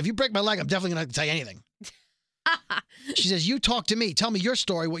 She goes, "If you break my leg, I'm definitely going to tell you anything." She says, "You talk to me. Tell me your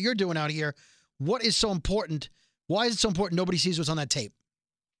story, what you're doing out here. What is so important? Why is it so important nobody sees what's on that tape?"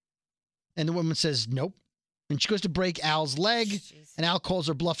 And the woman says, "Nope." And she goes to break Al's leg, Jeez. and Al calls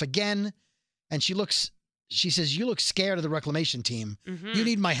her bluff again. And she says, "You look scared of the reclamation team. Mm-hmm. You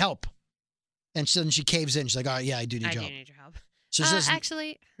need my help." And so then she caves in. She's like, "All right, yeah, I do need your help." I do need your help. So she says,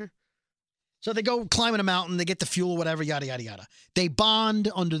 Actually, so they go climbing a mountain, they get the fuel, whatever, yada, yada, yada. They bond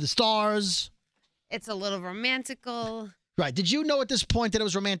under the stars. it's a little romantical. Right. Did you know at this point that it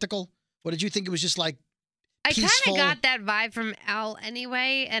was romantical? Or did you think it was just like I kind peaceful? of got that vibe from Al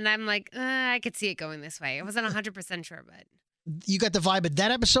anyway, and I'm like, I could see it going this way. I wasn't 100% sure, but You got the vibe at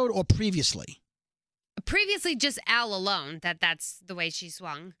that episode or previously? previously just Al alone, that's the way she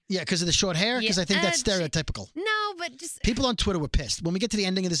swung. Yeah, because of the short hair? Because I think that's she- stereotypical. No, but just People on Twitter were pissed. When we get to the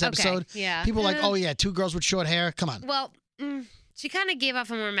ending of this episode, yeah. people were like, "Oh, yeah, 2 girls with short hair. Come on." Well, she kind of gave off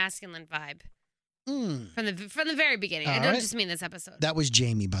a more masculine vibe from the very beginning. I All don't right. just mean this episode. That was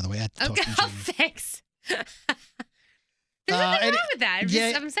Jamie, by the way. I had to talk Okay, to oh, Jamie. thanks. There's nothing wrong with that.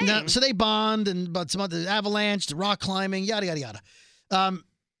 I'm saying. No, so they bond, but some other avalanche, the rock climbing, yada, yada, yada.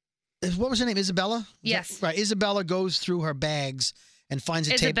 What was her name? Isabella? Yes. Right. Isabella goes through her bags and finds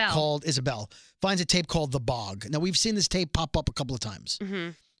a tape called finds a tape called The Bog. Now, we've seen this tape pop up a couple of times.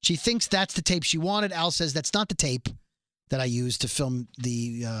 Mm-hmm. She thinks that's the tape she wanted. Al says, that's not the tape that I used to film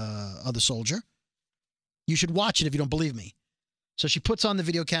the other soldier. You should watch it if you don't believe me. So she puts on the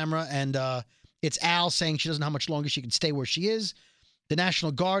video camera, and it's Al saying she doesn't know how much longer she can stay where she is. The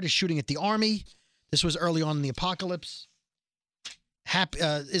National Guard is shooting at the Army. This was early on in the apocalypse.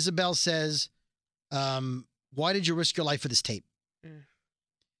 Isabel says, why did you risk your life for this tape?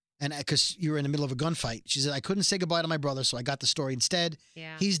 And because you were in the middle of a gunfight. She said, I couldn't say goodbye to my brother, so I got the story instead.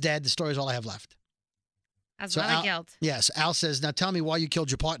 Yeah. He's dead. The story is all I have left. That's a lot of guilt. Yes. Al says, now tell me why you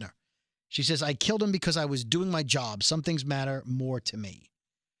killed your partner. She says, I killed him because I was doing my job. Some things matter more to me.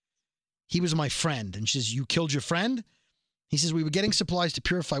 He was my friend. And she says, you killed your friend? He says, we were getting supplies to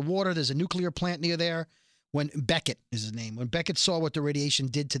purify water. There's a nuclear plant near there. When Beckett is his name. When Beckett saw what the radiation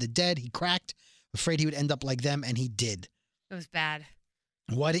did to the dead, he cracked, afraid he would end up like them, and he did. It was bad.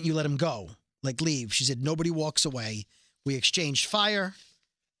 Why didn't you let him go? Like, leave. She said, nobody walks away. We exchanged fire.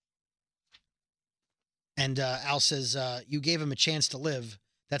 And Al says, you gave him a chance to live.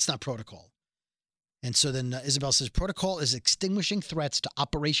 That's not protocol. And so then Isabel says, protocol is extinguishing threats to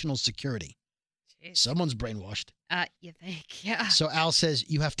operational security. Jeez. Someone's brainwashed. You think, yeah. So Al says,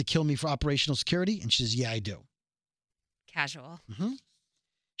 you have to kill me for operational security? And she says, yeah, I do. Casual. Mm-hmm.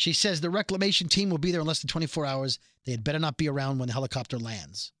 She says the reclamation team will be there in less than 24 hours. They had better not be around when the helicopter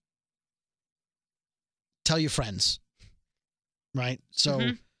lands. Tell your friends. Right? So,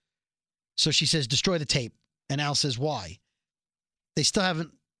 So she says, destroy the tape. And Al says, why? They still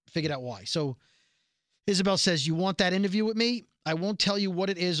haven't figured out why. So Isabel says, you want that interview with me? I won't tell you what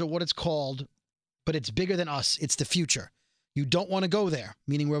it is or what it's called, but it's bigger than us. It's the future. You don't want to go there,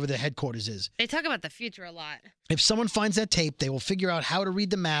 meaning wherever the headquarters is. They talk about the future a lot. If someone finds that tape, they will figure out how to read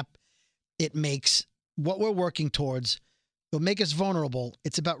the map. It makes what we're working towards. It'll make us vulnerable.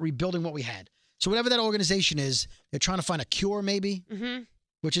 It's about rebuilding what we had. So whatever that organization is, they're trying to find a cure maybe,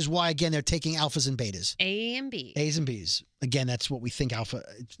 which is why, again, they're taking alphas and betas. A and B. A's and B's. Again, that's what we think alpha.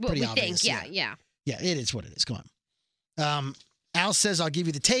 It's pretty obvious. Yeah, yeah. Yeah, it is what it is. Come on. Al says, I'll give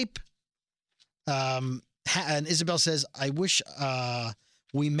you the tape. And Isabel says, I wish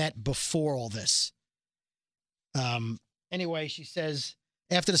we met before all this. Anyway, she says,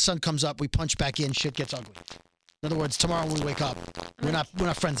 after the sun comes up, we punch back in, shit gets ugly. In other words, tomorrow when we wake up, we're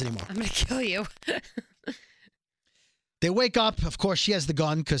not friends anymore. I'm going to kill you. They wake up. Of course, she has the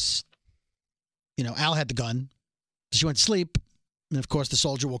gun because, Al had the gun. She went to sleep. And, of course, the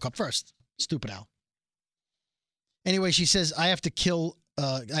soldier woke up first. Stupid Al. Anyway, she says, I have to kill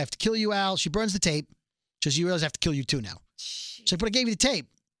you, Al. She burns the tape. She says, you realize I have to kill you too now. She's like, but I gave you the tape.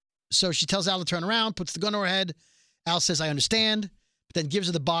 So she tells Al to turn around, puts the gun to her head. Al says, I understand, but then gives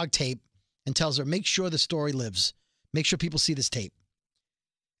her the Bog tape and tells her, make sure the story lives. Make sure people see this tape.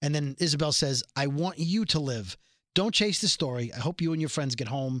 And then Isabel says, I want you to live. Don't chase the story. I hope you and your friends get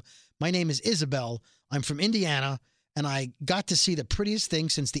home. My name is Isabel. I'm from Indiana, and I got to see the prettiest thing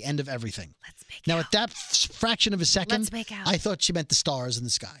since the end of everything. Let's make now, out. at that fraction of a second, Let's make out. I thought she meant the stars in the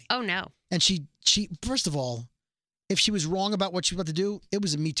sky. Oh, no. And she first of all, if she was wrong about what she was about to do, it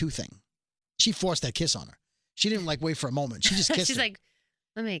was a Me Too thing. She forced that kiss on her. She didn't wait for a moment. She just kissed She's her. like,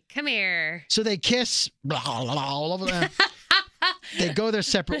 come here. So they kiss, blah, blah, blah, all over there. They go their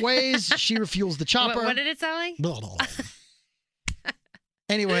separate ways. She refuels the chopper. What did it sound like? Blah, blah, blah.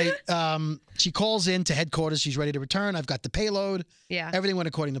 Anyway, she calls in to headquarters. She's ready to return. I've got the payload. Yeah. Everything went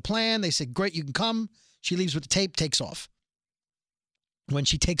according to plan. They said, great, you can come. She leaves with the tape, takes off. When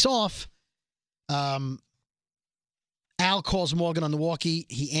she takes off, Al calls Morgan on the walkie.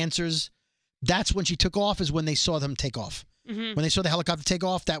 He answers. That's when she took off, is when they saw them take off. When they saw the helicopter take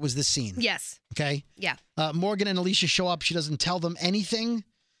off, that was this scene. Yes. Okay? Yeah. Morgan and Alicia show up. She doesn't tell them anything.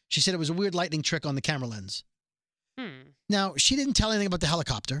 She said it was a weird lightning trick on the camera lens. Now, she didn't tell anything about the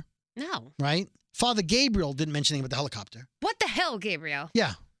helicopter. No. Right? Father Gabriel didn't mention anything about the helicopter. What the hell, Gabriel?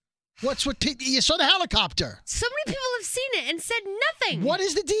 Yeah. You saw the helicopter. So many people have seen it and said nothing. What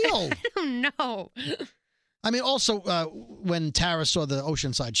is the deal? I don't know. I mean, also, when Tara saw the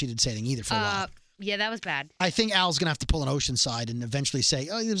Oceanside, she didn't say anything either for a while. Yeah, that was bad. I think Al's going to have to pull an Oceanside and eventually say,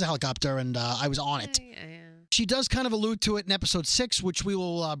 oh, there was a helicopter and I was on it. Yeah. She does kind of allude to it in episode 6, which we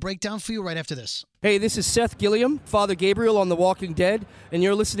will break down for you right after this. Hey, this is Seth Gilliam, Father Gabriel on The Walking Dead, and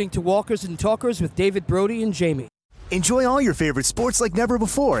you're listening to Walkers and Talkers with David Brody and Jamie. Enjoy all your favorite sports like never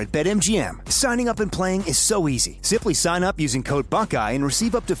before at BetMGM. Signing up and playing is so easy. Simply sign up using code Buckeye and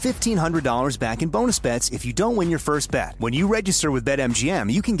receive up to $1,500 back in bonus bets if you don't win your first bet. When you register with BetMGM,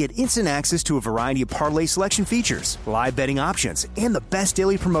 you can get instant access to a variety of parlay selection features, live betting options, and the best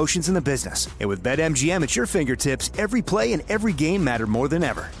daily promotions in the business. And with BetMGM at your fingertips, every play and every game matter more than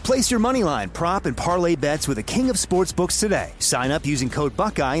ever. Place your moneyline, prop, and parlay bets with the king of sportsbooks today. Sign up using code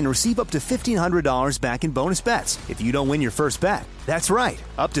Buckeye and receive up to $1,500 back in bonus bets if you don't win your first bet. That's right,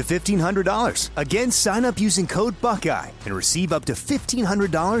 up to $1,500. Again, sign up using code Buckeye and receive up to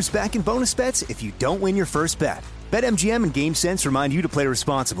 $1,500 back in bonus bets if you don't win your first bet. BetMGM and GameSense remind you to play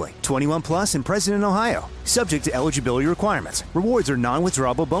responsibly. 21 plus and present in Ohio. Subject to eligibility requirements. Rewards are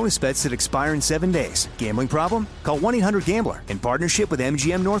non-withdrawable bonus bets that expire in 7 days. Gambling problem? Call 1-800-GAMBLER in partnership with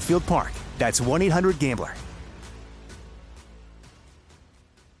MGM Northfield Park. That's 1-800-GAMBLER.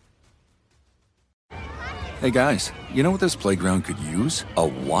 Hey guys, you know what this playground could use? A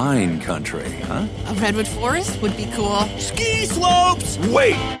wine country, huh? A redwood forest would be cool. Ski slopes!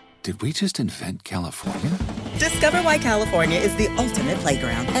 Wait! Did we just invent California? Discover why California is the ultimate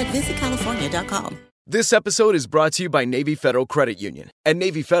playground at visitcalifornia.com. This episode is brought to you by Navy Federal Credit Union. At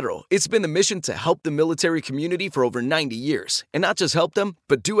Navy Federal, it's been the mission to help the military community for over 90 years. And not just help them,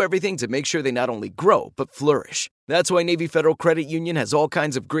 but do everything to make sure they not only grow, but flourish. That's why Navy Federal Credit Union has all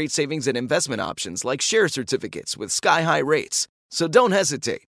kinds of great savings and investment options like share certificates with sky-high rates. So don't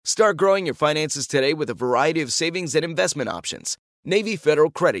hesitate. Start growing your finances today with a variety of savings and investment options. Navy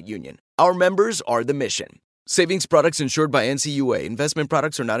Federal Credit Union. Our members are the mission. Savings products insured by NCUA. Investment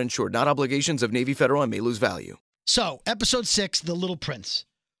products are not insured, not obligations of Navy Federal and may lose value. So, episode 6, The Little Prince.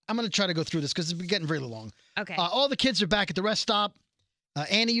 I'm going to try to go through this because it's getting really long. Okay. All the kids are back at the rest stop.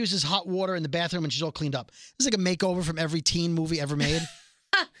 Annie uses hot water in the bathroom and she's all cleaned up. It's like a makeover from every teen movie ever made.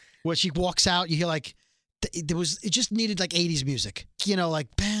 Where she walks out, you hear like, it just needed like 80s music. You know, like,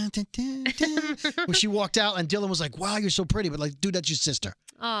 when she walked out and Dylan was like, wow, you're so pretty. But like, dude, that's your sister.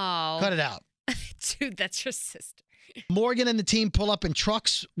 Oh. Cut it out. Dude, that's your sister. Morgan and the team pull up in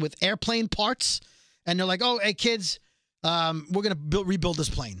trucks with airplane parts. And they're like, oh, hey, kids, we're going to rebuild this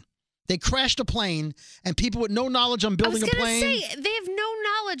plane. They crashed a plane, and people with no knowledge on building a plane. I was going to say, they have no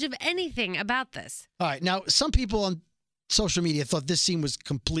knowledge of anything about this. All right. Now, some people on social media thought this scene was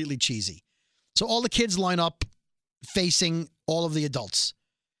completely cheesy. So all the kids line up facing all of the adults.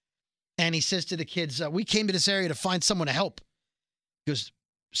 And he says to the kids, we came to this area to find someone to help. He goes,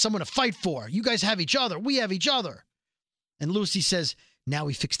 someone to fight for. You guys have each other. We have each other. And Lucy says, now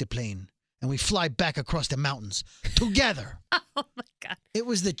we fix the plane and we fly back across the mountains together. Oh, my God. It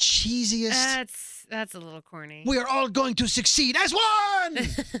was the cheesiest. That's a little corny. We are all going to succeed as one.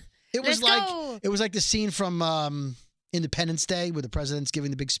 It was like the scene from Independence Day where the president's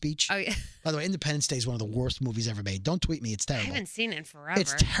giving the big speech. Oh, yeah. By the way, Independence Day is one of the worst movies ever made. Don't tweet me. It's terrible. I haven't seen it in forever.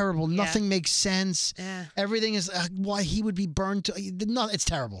 It's terrible. Yeah. Nothing makes sense. Yeah. Everything is why he would be burned. It's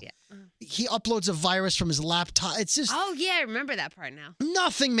terrible. Yeah. He uploads a virus from his laptop. It's just. Oh, yeah. I remember that part now.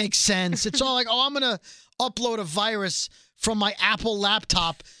 Nothing makes sense. It's all like, oh, I'm going to upload a virus from my Apple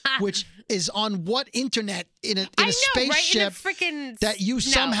laptop, which is on what internet in a spaceship that you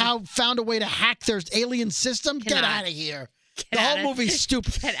somehow found a way to hack their alien system? Get out of here. The whole movie's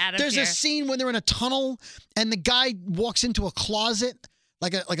stupid. Get out of There's here. a scene when they're in a tunnel and the guy walks into a closet,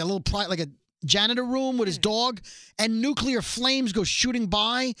 like a janitor room with his dog, and nuclear flames go shooting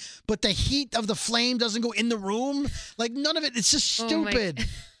by, but the heat of the flame doesn't go in the room. Like none of it. It's just stupid.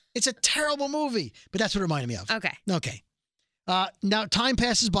 It's a terrible movie, but that's what it reminded me of. Okay. Now, time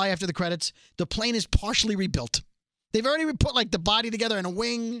passes by after the credits. The plane is partially rebuilt. They've already put like the body together and a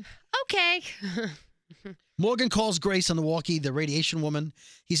wing. Okay. Morgan calls Grace on the walkie, the radiation woman.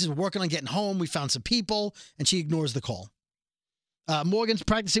 He says, we're working on getting home. We found some people, and she ignores the call. Morgan's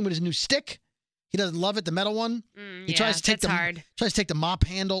practicing with his new stick. He doesn't love it, the metal one. He tries to take the mop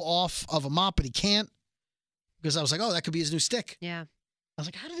handle off of a mop, but he can't. Because I was like, oh, that could be his new stick. Yeah. I was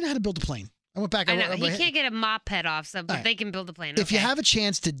like, how do they know how to build a plane? I went back. I know. He can't get a mop head off, but they can build a plane. If you have a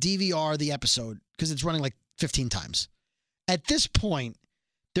chance to DVR the episode, because it's running like 15 times, at this point,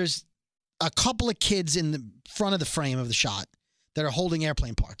 there's a couple of kids in the front of the frame of the shot that are holding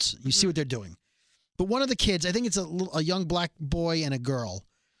airplane parts. You see what they're doing. But one of the kids, I think it's a young black boy and a girl,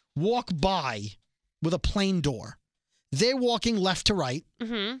 walk by with a plane door. They're walking left to right.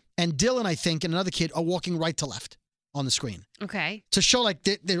 Mm-hmm. And Dylan, I think, and another kid are walking right to left on the screen. Okay. To show like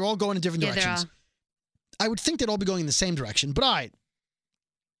they're all going in different directions. I would think they'd all be going in the same direction, but all right.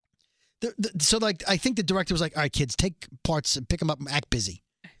 So like, I think the director was like, all right, kids, take parts and pick them up and act busy.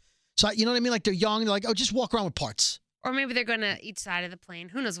 So you know what I mean? Like they're young. They're like, oh, just walk around with parts. Or maybe they're going to each side of the plane.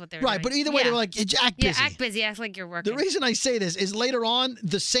 Who knows what they're doing. Right, but either way, they were like, act busy. Yeah, act busy. Act like you're working. The reason I say this is later on,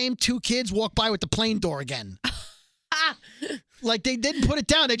 the same two kids walk by with the plane door again. Like they didn't put it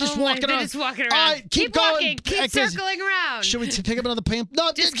down. They just walking around. They're just walking around. All right, keep going. Walking. Keep circling around. Should we pick up another plane?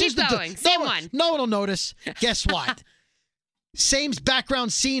 No, just keep going. Same one. No one will notice. Guess what? Same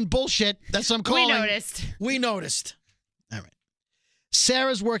background scene bullshit. That's what I'm calling. We noticed. All right.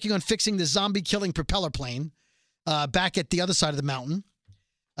 Sarah's working on fixing the zombie-killing propeller plane back at the other side of the mountain.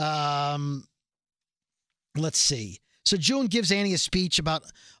 Let's see. So June gives Annie a speech about,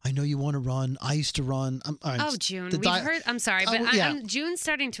 I know you want to run. I used to run. June. We've heard. I'm sorry, but June's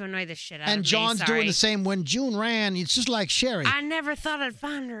starting to annoy the shit out of me. And John's doing the same. When June ran, it's just like Sherry. I never thought I'd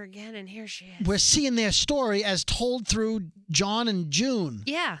find her again, and here she is. We're seeing their story as told through John and June.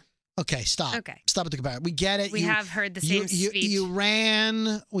 Yeah. Okay, stop. Okay. Stop with the comparison. We get it. We have heard the same speech. You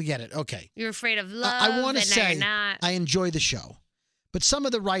ran. We get it. Okay. You're afraid of love. I want to say, you're not. I enjoy the show. But some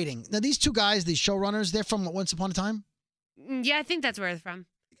of the writing. Now, these two guys, these showrunners, they're from Once Upon a Time? Yeah, I think that's where they're from.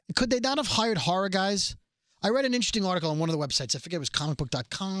 Could they not have hired horror guys? I read an interesting article on one of the websites. I forget it was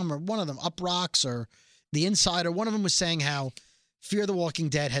comicbook.com or one of them, Uprocks or The Insider. One of them was saying how Fear the Walking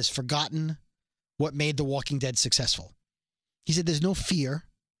Dead has forgotten what made The Walking Dead successful. He said there's no fear.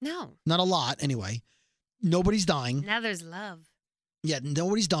 No. Not a lot, anyway. Nobody's dying. Now there's love. Yeah,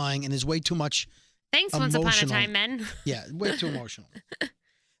 nobody's dying, and there's way too much Thanks, emotional. Once Upon a Time, men. Yeah, way too emotional.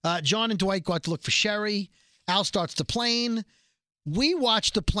 John and Dwight go out to look for Sherry. Al starts the plane. We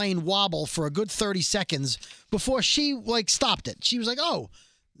watched the plane wobble for a good 30 seconds before she, stopped it. She was like, oh,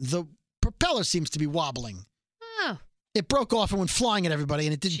 the propeller seems to be wobbling. Oh. It broke off and went flying at everybody,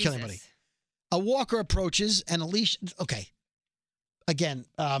 and it didn't kill anybody. A walker approaches, and Alicia... Okay. Again,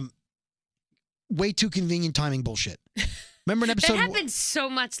 way too convenient timing bullshit. Remember in episode... That happened so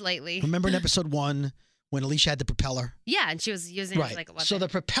much lately. Remember in episode 1 when Alicia had the propeller? Yeah, and she was using it like a weapon. So the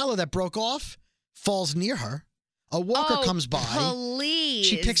propeller that broke off falls near her. A walker comes by. Please.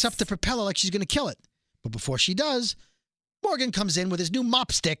 She picks up the propeller like she's going to kill it. But before she does, Morgan comes in with his new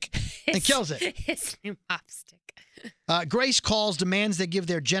mop stick and kills it. His new mop stick. Grace calls, demands they give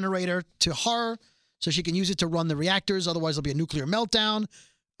their generator to her so she can use it to run the reactors. Otherwise, there'll be a nuclear meltdown.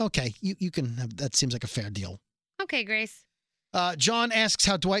 Okay, you can have, that seems like a fair deal. Okay, Grace. John asks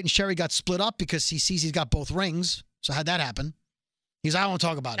how Dwight and Sherry got split up because he sees he's got both rings. So how'd that happen? He's like, I won't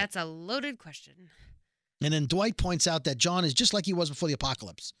talk about it. That's a loaded question. And then Dwight points out that John is just like he was before the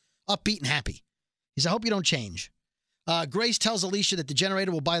apocalypse. Upbeat and happy. He says, I hope you don't change. Grace tells Alicia that the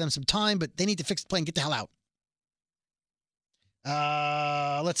generator will buy them some time, but they need to fix the plane. Get the hell out.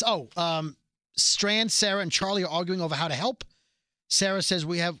 Strand, Sarah, and Charlie are arguing over how to help. Sarah says,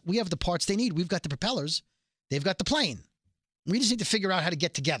 we have the parts they need. We've got the propellers. They've got the plane. We just need to figure out how to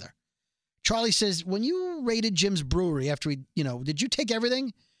get together. Charlie says, when you raided Jim's brewery after did you take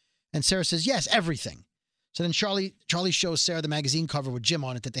everything? And Sarah says, yes, everything. So then Charlie shows Sarah the magazine cover with Jim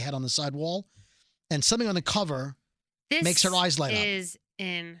on it that they had on the side wall. And something on the cover makes her eyes light up. This is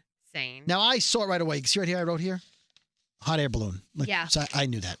insane. Now, I saw it right away. You see right here, I wrote here? Hot air balloon. Yeah. So I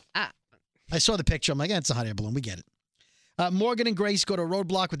knew that. I saw the picture. I'm like, it's a hot air balloon. We get it. Morgan and Grace go to a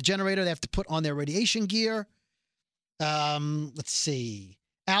roadblock with the generator. They have to put on their radiation gear. Let's see.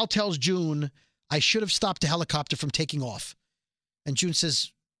 Al tells June, I should have stopped the helicopter from taking off. And June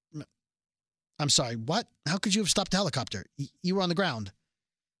says, I'm sorry, what? How could you have stopped the helicopter? You were on the ground.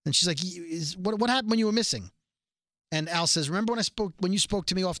 And she's like, what happened when you were missing? And Al says, remember when you spoke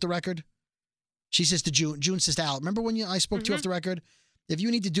to me off the record? She says to June. June says to Al, remember when I spoke to you off the record? If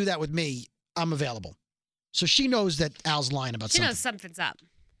you need to do that with me, I'm available. So she knows that Al's lying about something. She knows something's up.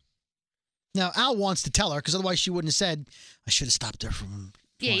 Now, Al wants to tell her, because otherwise she wouldn't have said, I should have stopped her from...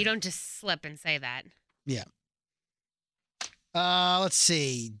 Yeah, you don't just slip and say that. Yeah. Let's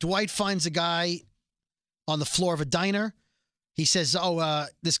see. Dwight finds a guy on the floor of a diner. He says,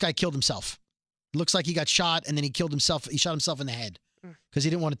 this guy killed himself. Looks like he got shot, and then he killed himself. He shot himself in the head because he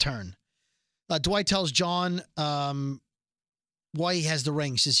didn't want to turn. Dwight tells John why he has the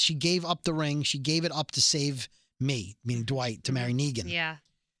ring. He says, she gave up the ring. She gave it up to save me, meaning Dwight, to marry Negan. Yeah.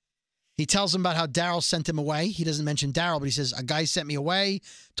 He tells him about how Daryl sent him away. He doesn't mention Daryl, but he says, a guy sent me away,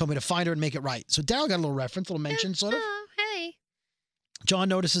 told me to find her and make it right. So Daryl got a little reference, a little mention, sort of. Oh, hey. John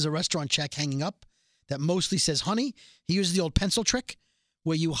notices a restaurant check hanging up that mostly says honey. He uses the old pencil trick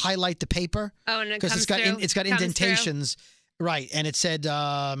where you highlight the paper. Oh, and because it's got indentations. Right. And it said,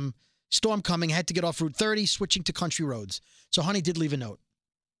 storm coming, had to get off Route 30, switching to country roads. So honey did leave a note.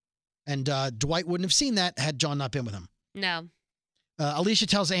 And Dwight wouldn't have seen that had John not been with him. No. Alicia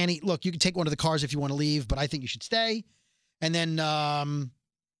tells Annie, look, you can take one of the cars if you want to leave, but I think you should stay. And then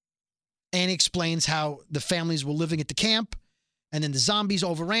Annie explains how the families were living at the camp, and then the zombies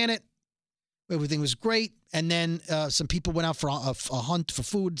overran it. Everything was great. And then some people went out for a hunt for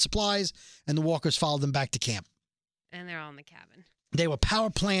food and supplies, and the walkers followed them back to camp. And they're all in the cabin. They were power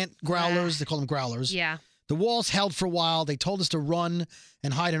plant growlers. They call them growlers. Yeah. The walls held for a while. They told us to run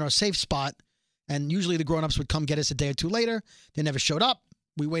and hide in our safe spot. And usually the grown-ups would come get us a day or two later. They never showed up.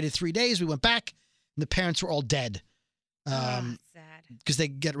 We waited 3 days. We went back, and the parents were all dead. Sad. Because they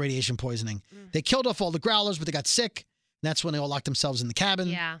get radiation poisoning. They killed off all the growlers, but they got sick. And that's when they all locked themselves in the cabin.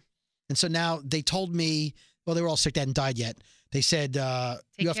 Yeah. And so now they told me, well, they were all sick. They hadn't died yet. They said, you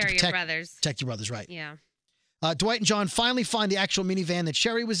have to protect your brothers. Protect your brothers, right. Yeah. Dwight and John finally find the actual minivan that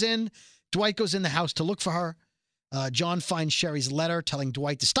Sherry was in. Dwight goes in the house to look for her. John finds Sherry's letter telling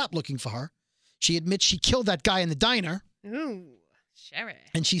Dwight to stop looking for her. She admits she killed that guy in the diner. Ooh, Sherry.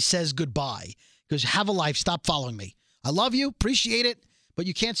 And she says goodbye. Goes, have a life. Stop following me. I love you. Appreciate it. But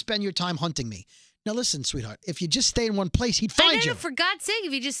you can't spend your time hunting me. Now, listen, sweetheart. If you just stay in one place, he'd find you. For God's sake,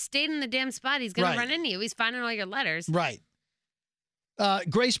 if you just stayed in the damn spot, he's going to run into you. He's finding all your letters. Right.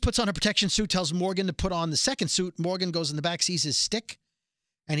 Grace puts on her protection suit, tells Morgan to put on the second suit. Morgan goes in the back, sees his stick,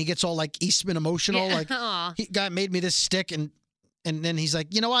 and he gets all like Eastman emotional. Yeah. Like, he guy made me this stick, and then he's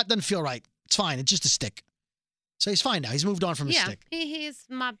like, you know what? Doesn't feel right. It's fine. It's just a stick. So he's fine now. He's moved on from his stick. He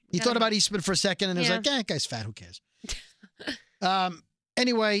thought about Eastman for a second, and it was like, that guy's fat. Who cares?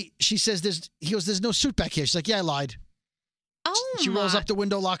 Anyway, she says, there's no suit back here. She's like, yeah, I lied. Oh, She rolls up the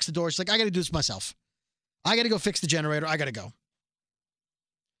window, locks the door. She's like, I got to do this myself. I got to go fix the generator. I got to go.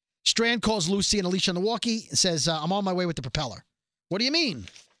 Strand calls Lucy and Alicia on the walkie and says, I'm on my way with the propeller. What do you mean? And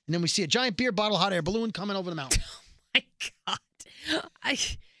then we see a giant beer bottle, hot air balloon coming over the mountain. Oh, my God.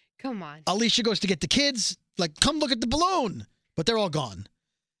 Come on. Alicia goes to get the kids. Like, come look at the balloon. But they're all gone.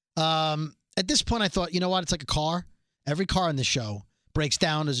 At this point, I thought, you know what? It's like a car. Every car in this show breaks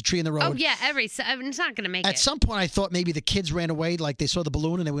down. There's a tree in the road. Oh, yeah. It's not going to make it. At some point, I thought maybe the kids ran away, like they saw the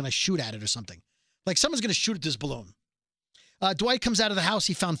balloon and they were going to shoot at it or something. Like someone's going to shoot at this balloon. Dwight comes out of the house.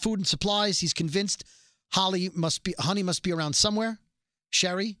 He found food and supplies. He's convinced Honey must be around somewhere.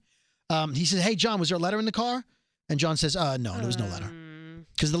 Sherry. He says, hey, John, was there a letter in the car? And John says, no, there was no letter.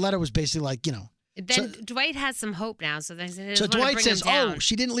 Because the letter was basically like, you know. Then Dwight has some hope now. So Dwight says, oh,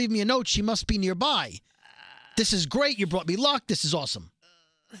 she didn't leave me a note. She must be nearby. This is great. You brought me luck. This is awesome.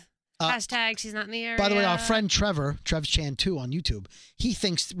 Hashtag she's not in the area. By the way, our friend Trev Chan 2 on YouTube, he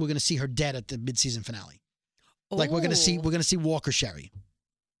thinks we're going to see her dead at the mid-season finale. Like we're going to see Walker Sherry.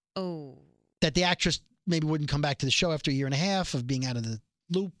 Oh. That the actress maybe wouldn't come back to the show after a year and a half of being out of the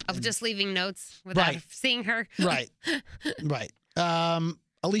loop. Of just leaving notes without seeing her. Right. Right.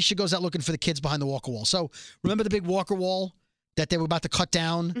 Alicia goes out looking for the kids behind the Walker wall. So remember the big Walker wall that they were about to cut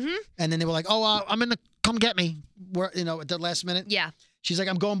down? Mm-hmm. And then they were like, oh, I'm in the, come get me. At the last minute. Yeah. She's like,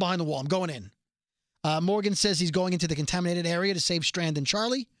 I'm going behind the wall. I'm going in. Morgan says he's going into the contaminated area to save Strand and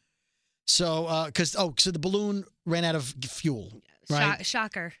Charlie. So, so the balloon ran out of fuel. Right?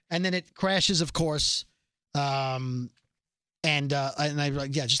 Shocker. And then it crashes, of course. Just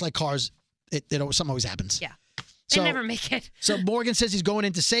like cars, something always happens. Yeah. They never make it. So Morgan says he's going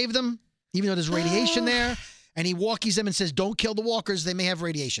in to save them, even though there's radiation there. And he walkies them and says, don't kill the walkers. They may have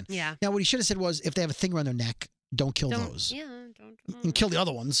radiation. Yeah. Now, what he should have said was, if they have a thing around their neck, don't kill those. Yeah, don't. And kill the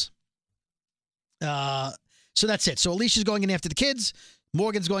other ones. So that's it. So Alicia's going in after the kids.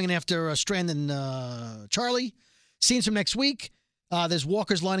 Morgan's going in after Strand and Charlie. Scenes from next week. There's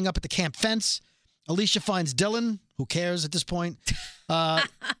walkers lining up at the camp fence. Alicia finds Dylan. Who cares at this point?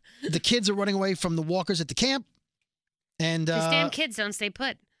 The kids are running away from the walkers at the camp. And these damn kids don't stay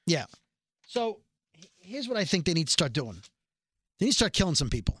put. Yeah. So here's what I think they need to start doing. They need to start killing some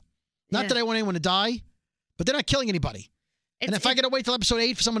people. Not that I want anyone to die, but they're not killing anybody. And if I got to wait till episode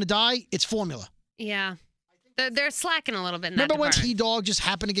 8 for someone to die, it's formula. Yeah. They're slacking a little bit in Remember that when department. T-Dog just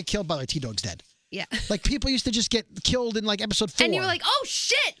happened to get killed? By the way, T-Dog's dead. Yeah. Like, people used to just get killed in, like, episode 4. And you were like, oh,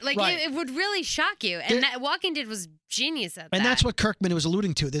 shit. Like, Right. it would really shock you. And that Walking Dead was genius at that. And that's what Kirkman was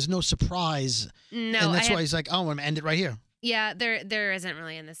alluding to. There's no surprise. No. And that's why he's like, oh, I'm going to end it right here. Yeah, there isn't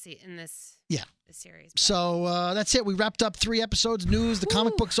really in this series. So that's it. We wrapped up 3 episodes. News, the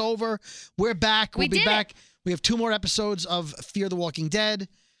comic book's over. We're back. We'll be back. We have 2 more episodes of Fear the Walking Dead.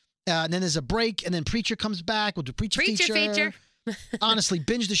 And then there's a break, and then Preacher comes back. We'll do Preacher feature. Honestly,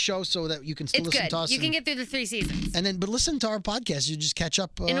 binge the show so that you can still listen to us. You can get through the 3 seasons. But listen to our podcast. You just catch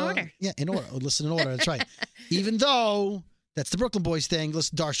up. In order. Yeah, in order. Listen in order. That's right. Even though that's the Brooklyn Boys thing,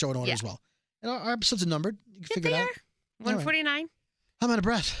 listen to our show in order as well. And our episodes are numbered. You can figure it out. 149. I'm out of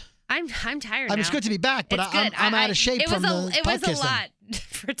breath. I'm tired now. It's good to be back, but I'm out of shape from the podcast. It was a lot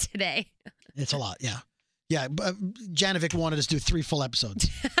for today. It's a lot, yeah. Yeah, Janovic wanted us to do 3 full episodes.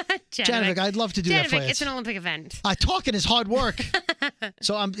 Janovic, I'd love to do that for you. It's an Olympic event. Talking is hard work.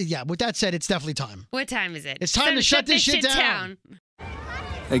 So, with that said, it's definitely time. What time is it? It's time to shut this shit down.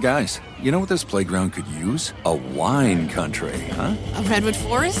 Hey guys, you know what this playground could use? A wine country, huh? A redwood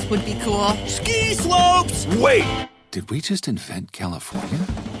forest would be cool. Ski slopes! Wait! Did we just invent California?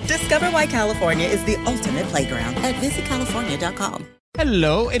 Discover why California is the ultimate playground at visitcalifornia.com.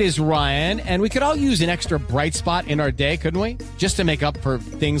 Hello, it is Ryan, and we could all use an extra bright spot in our day, couldn't we? Just to make up for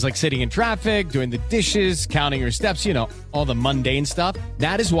things like sitting in traffic, doing the dishes, counting your steps, all the mundane stuff.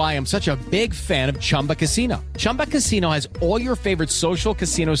 That is why I'm such a big fan of Chumba Casino. Chumba Casino has all your favorite social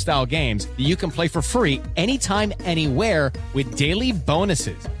casino-style games that you can play for free anytime, anywhere with daily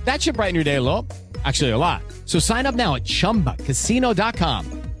bonuses. That should brighten your day a little. Actually, a lot. So sign up now at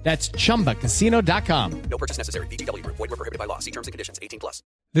ChumbaCasino.com. That's ChumbaCasino.com. No purchase necessary. VGW Group. Void where prohibited by law. See terms and conditions. 18+.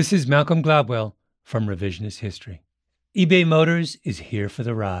 This is Malcolm Gladwell from Revisionist History. eBay Motors is here for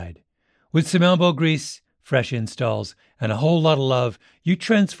the ride. With some elbow grease, fresh installs, and a whole lot of love, you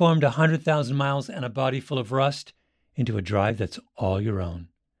transformed 100,000 miles and a body full of rust into a drive that's all your own.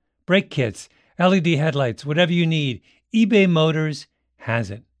 Brake kits, LED headlights, whatever you need, eBay Motors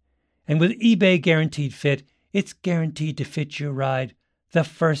has it. And with eBay Guaranteed Fit, it's guaranteed to fit your ride the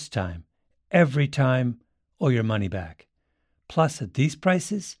first time, every time, or your money back. Plus, at these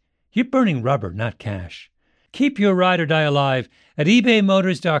prices, you're burning rubber, not cash. Keep your ride or die alive at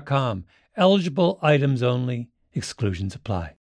ebaymotors.com. Eligible items only. Exclusions apply.